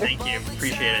wonderful. Thank you.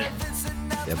 Appreciate it.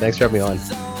 Yeah, thanks for having me on.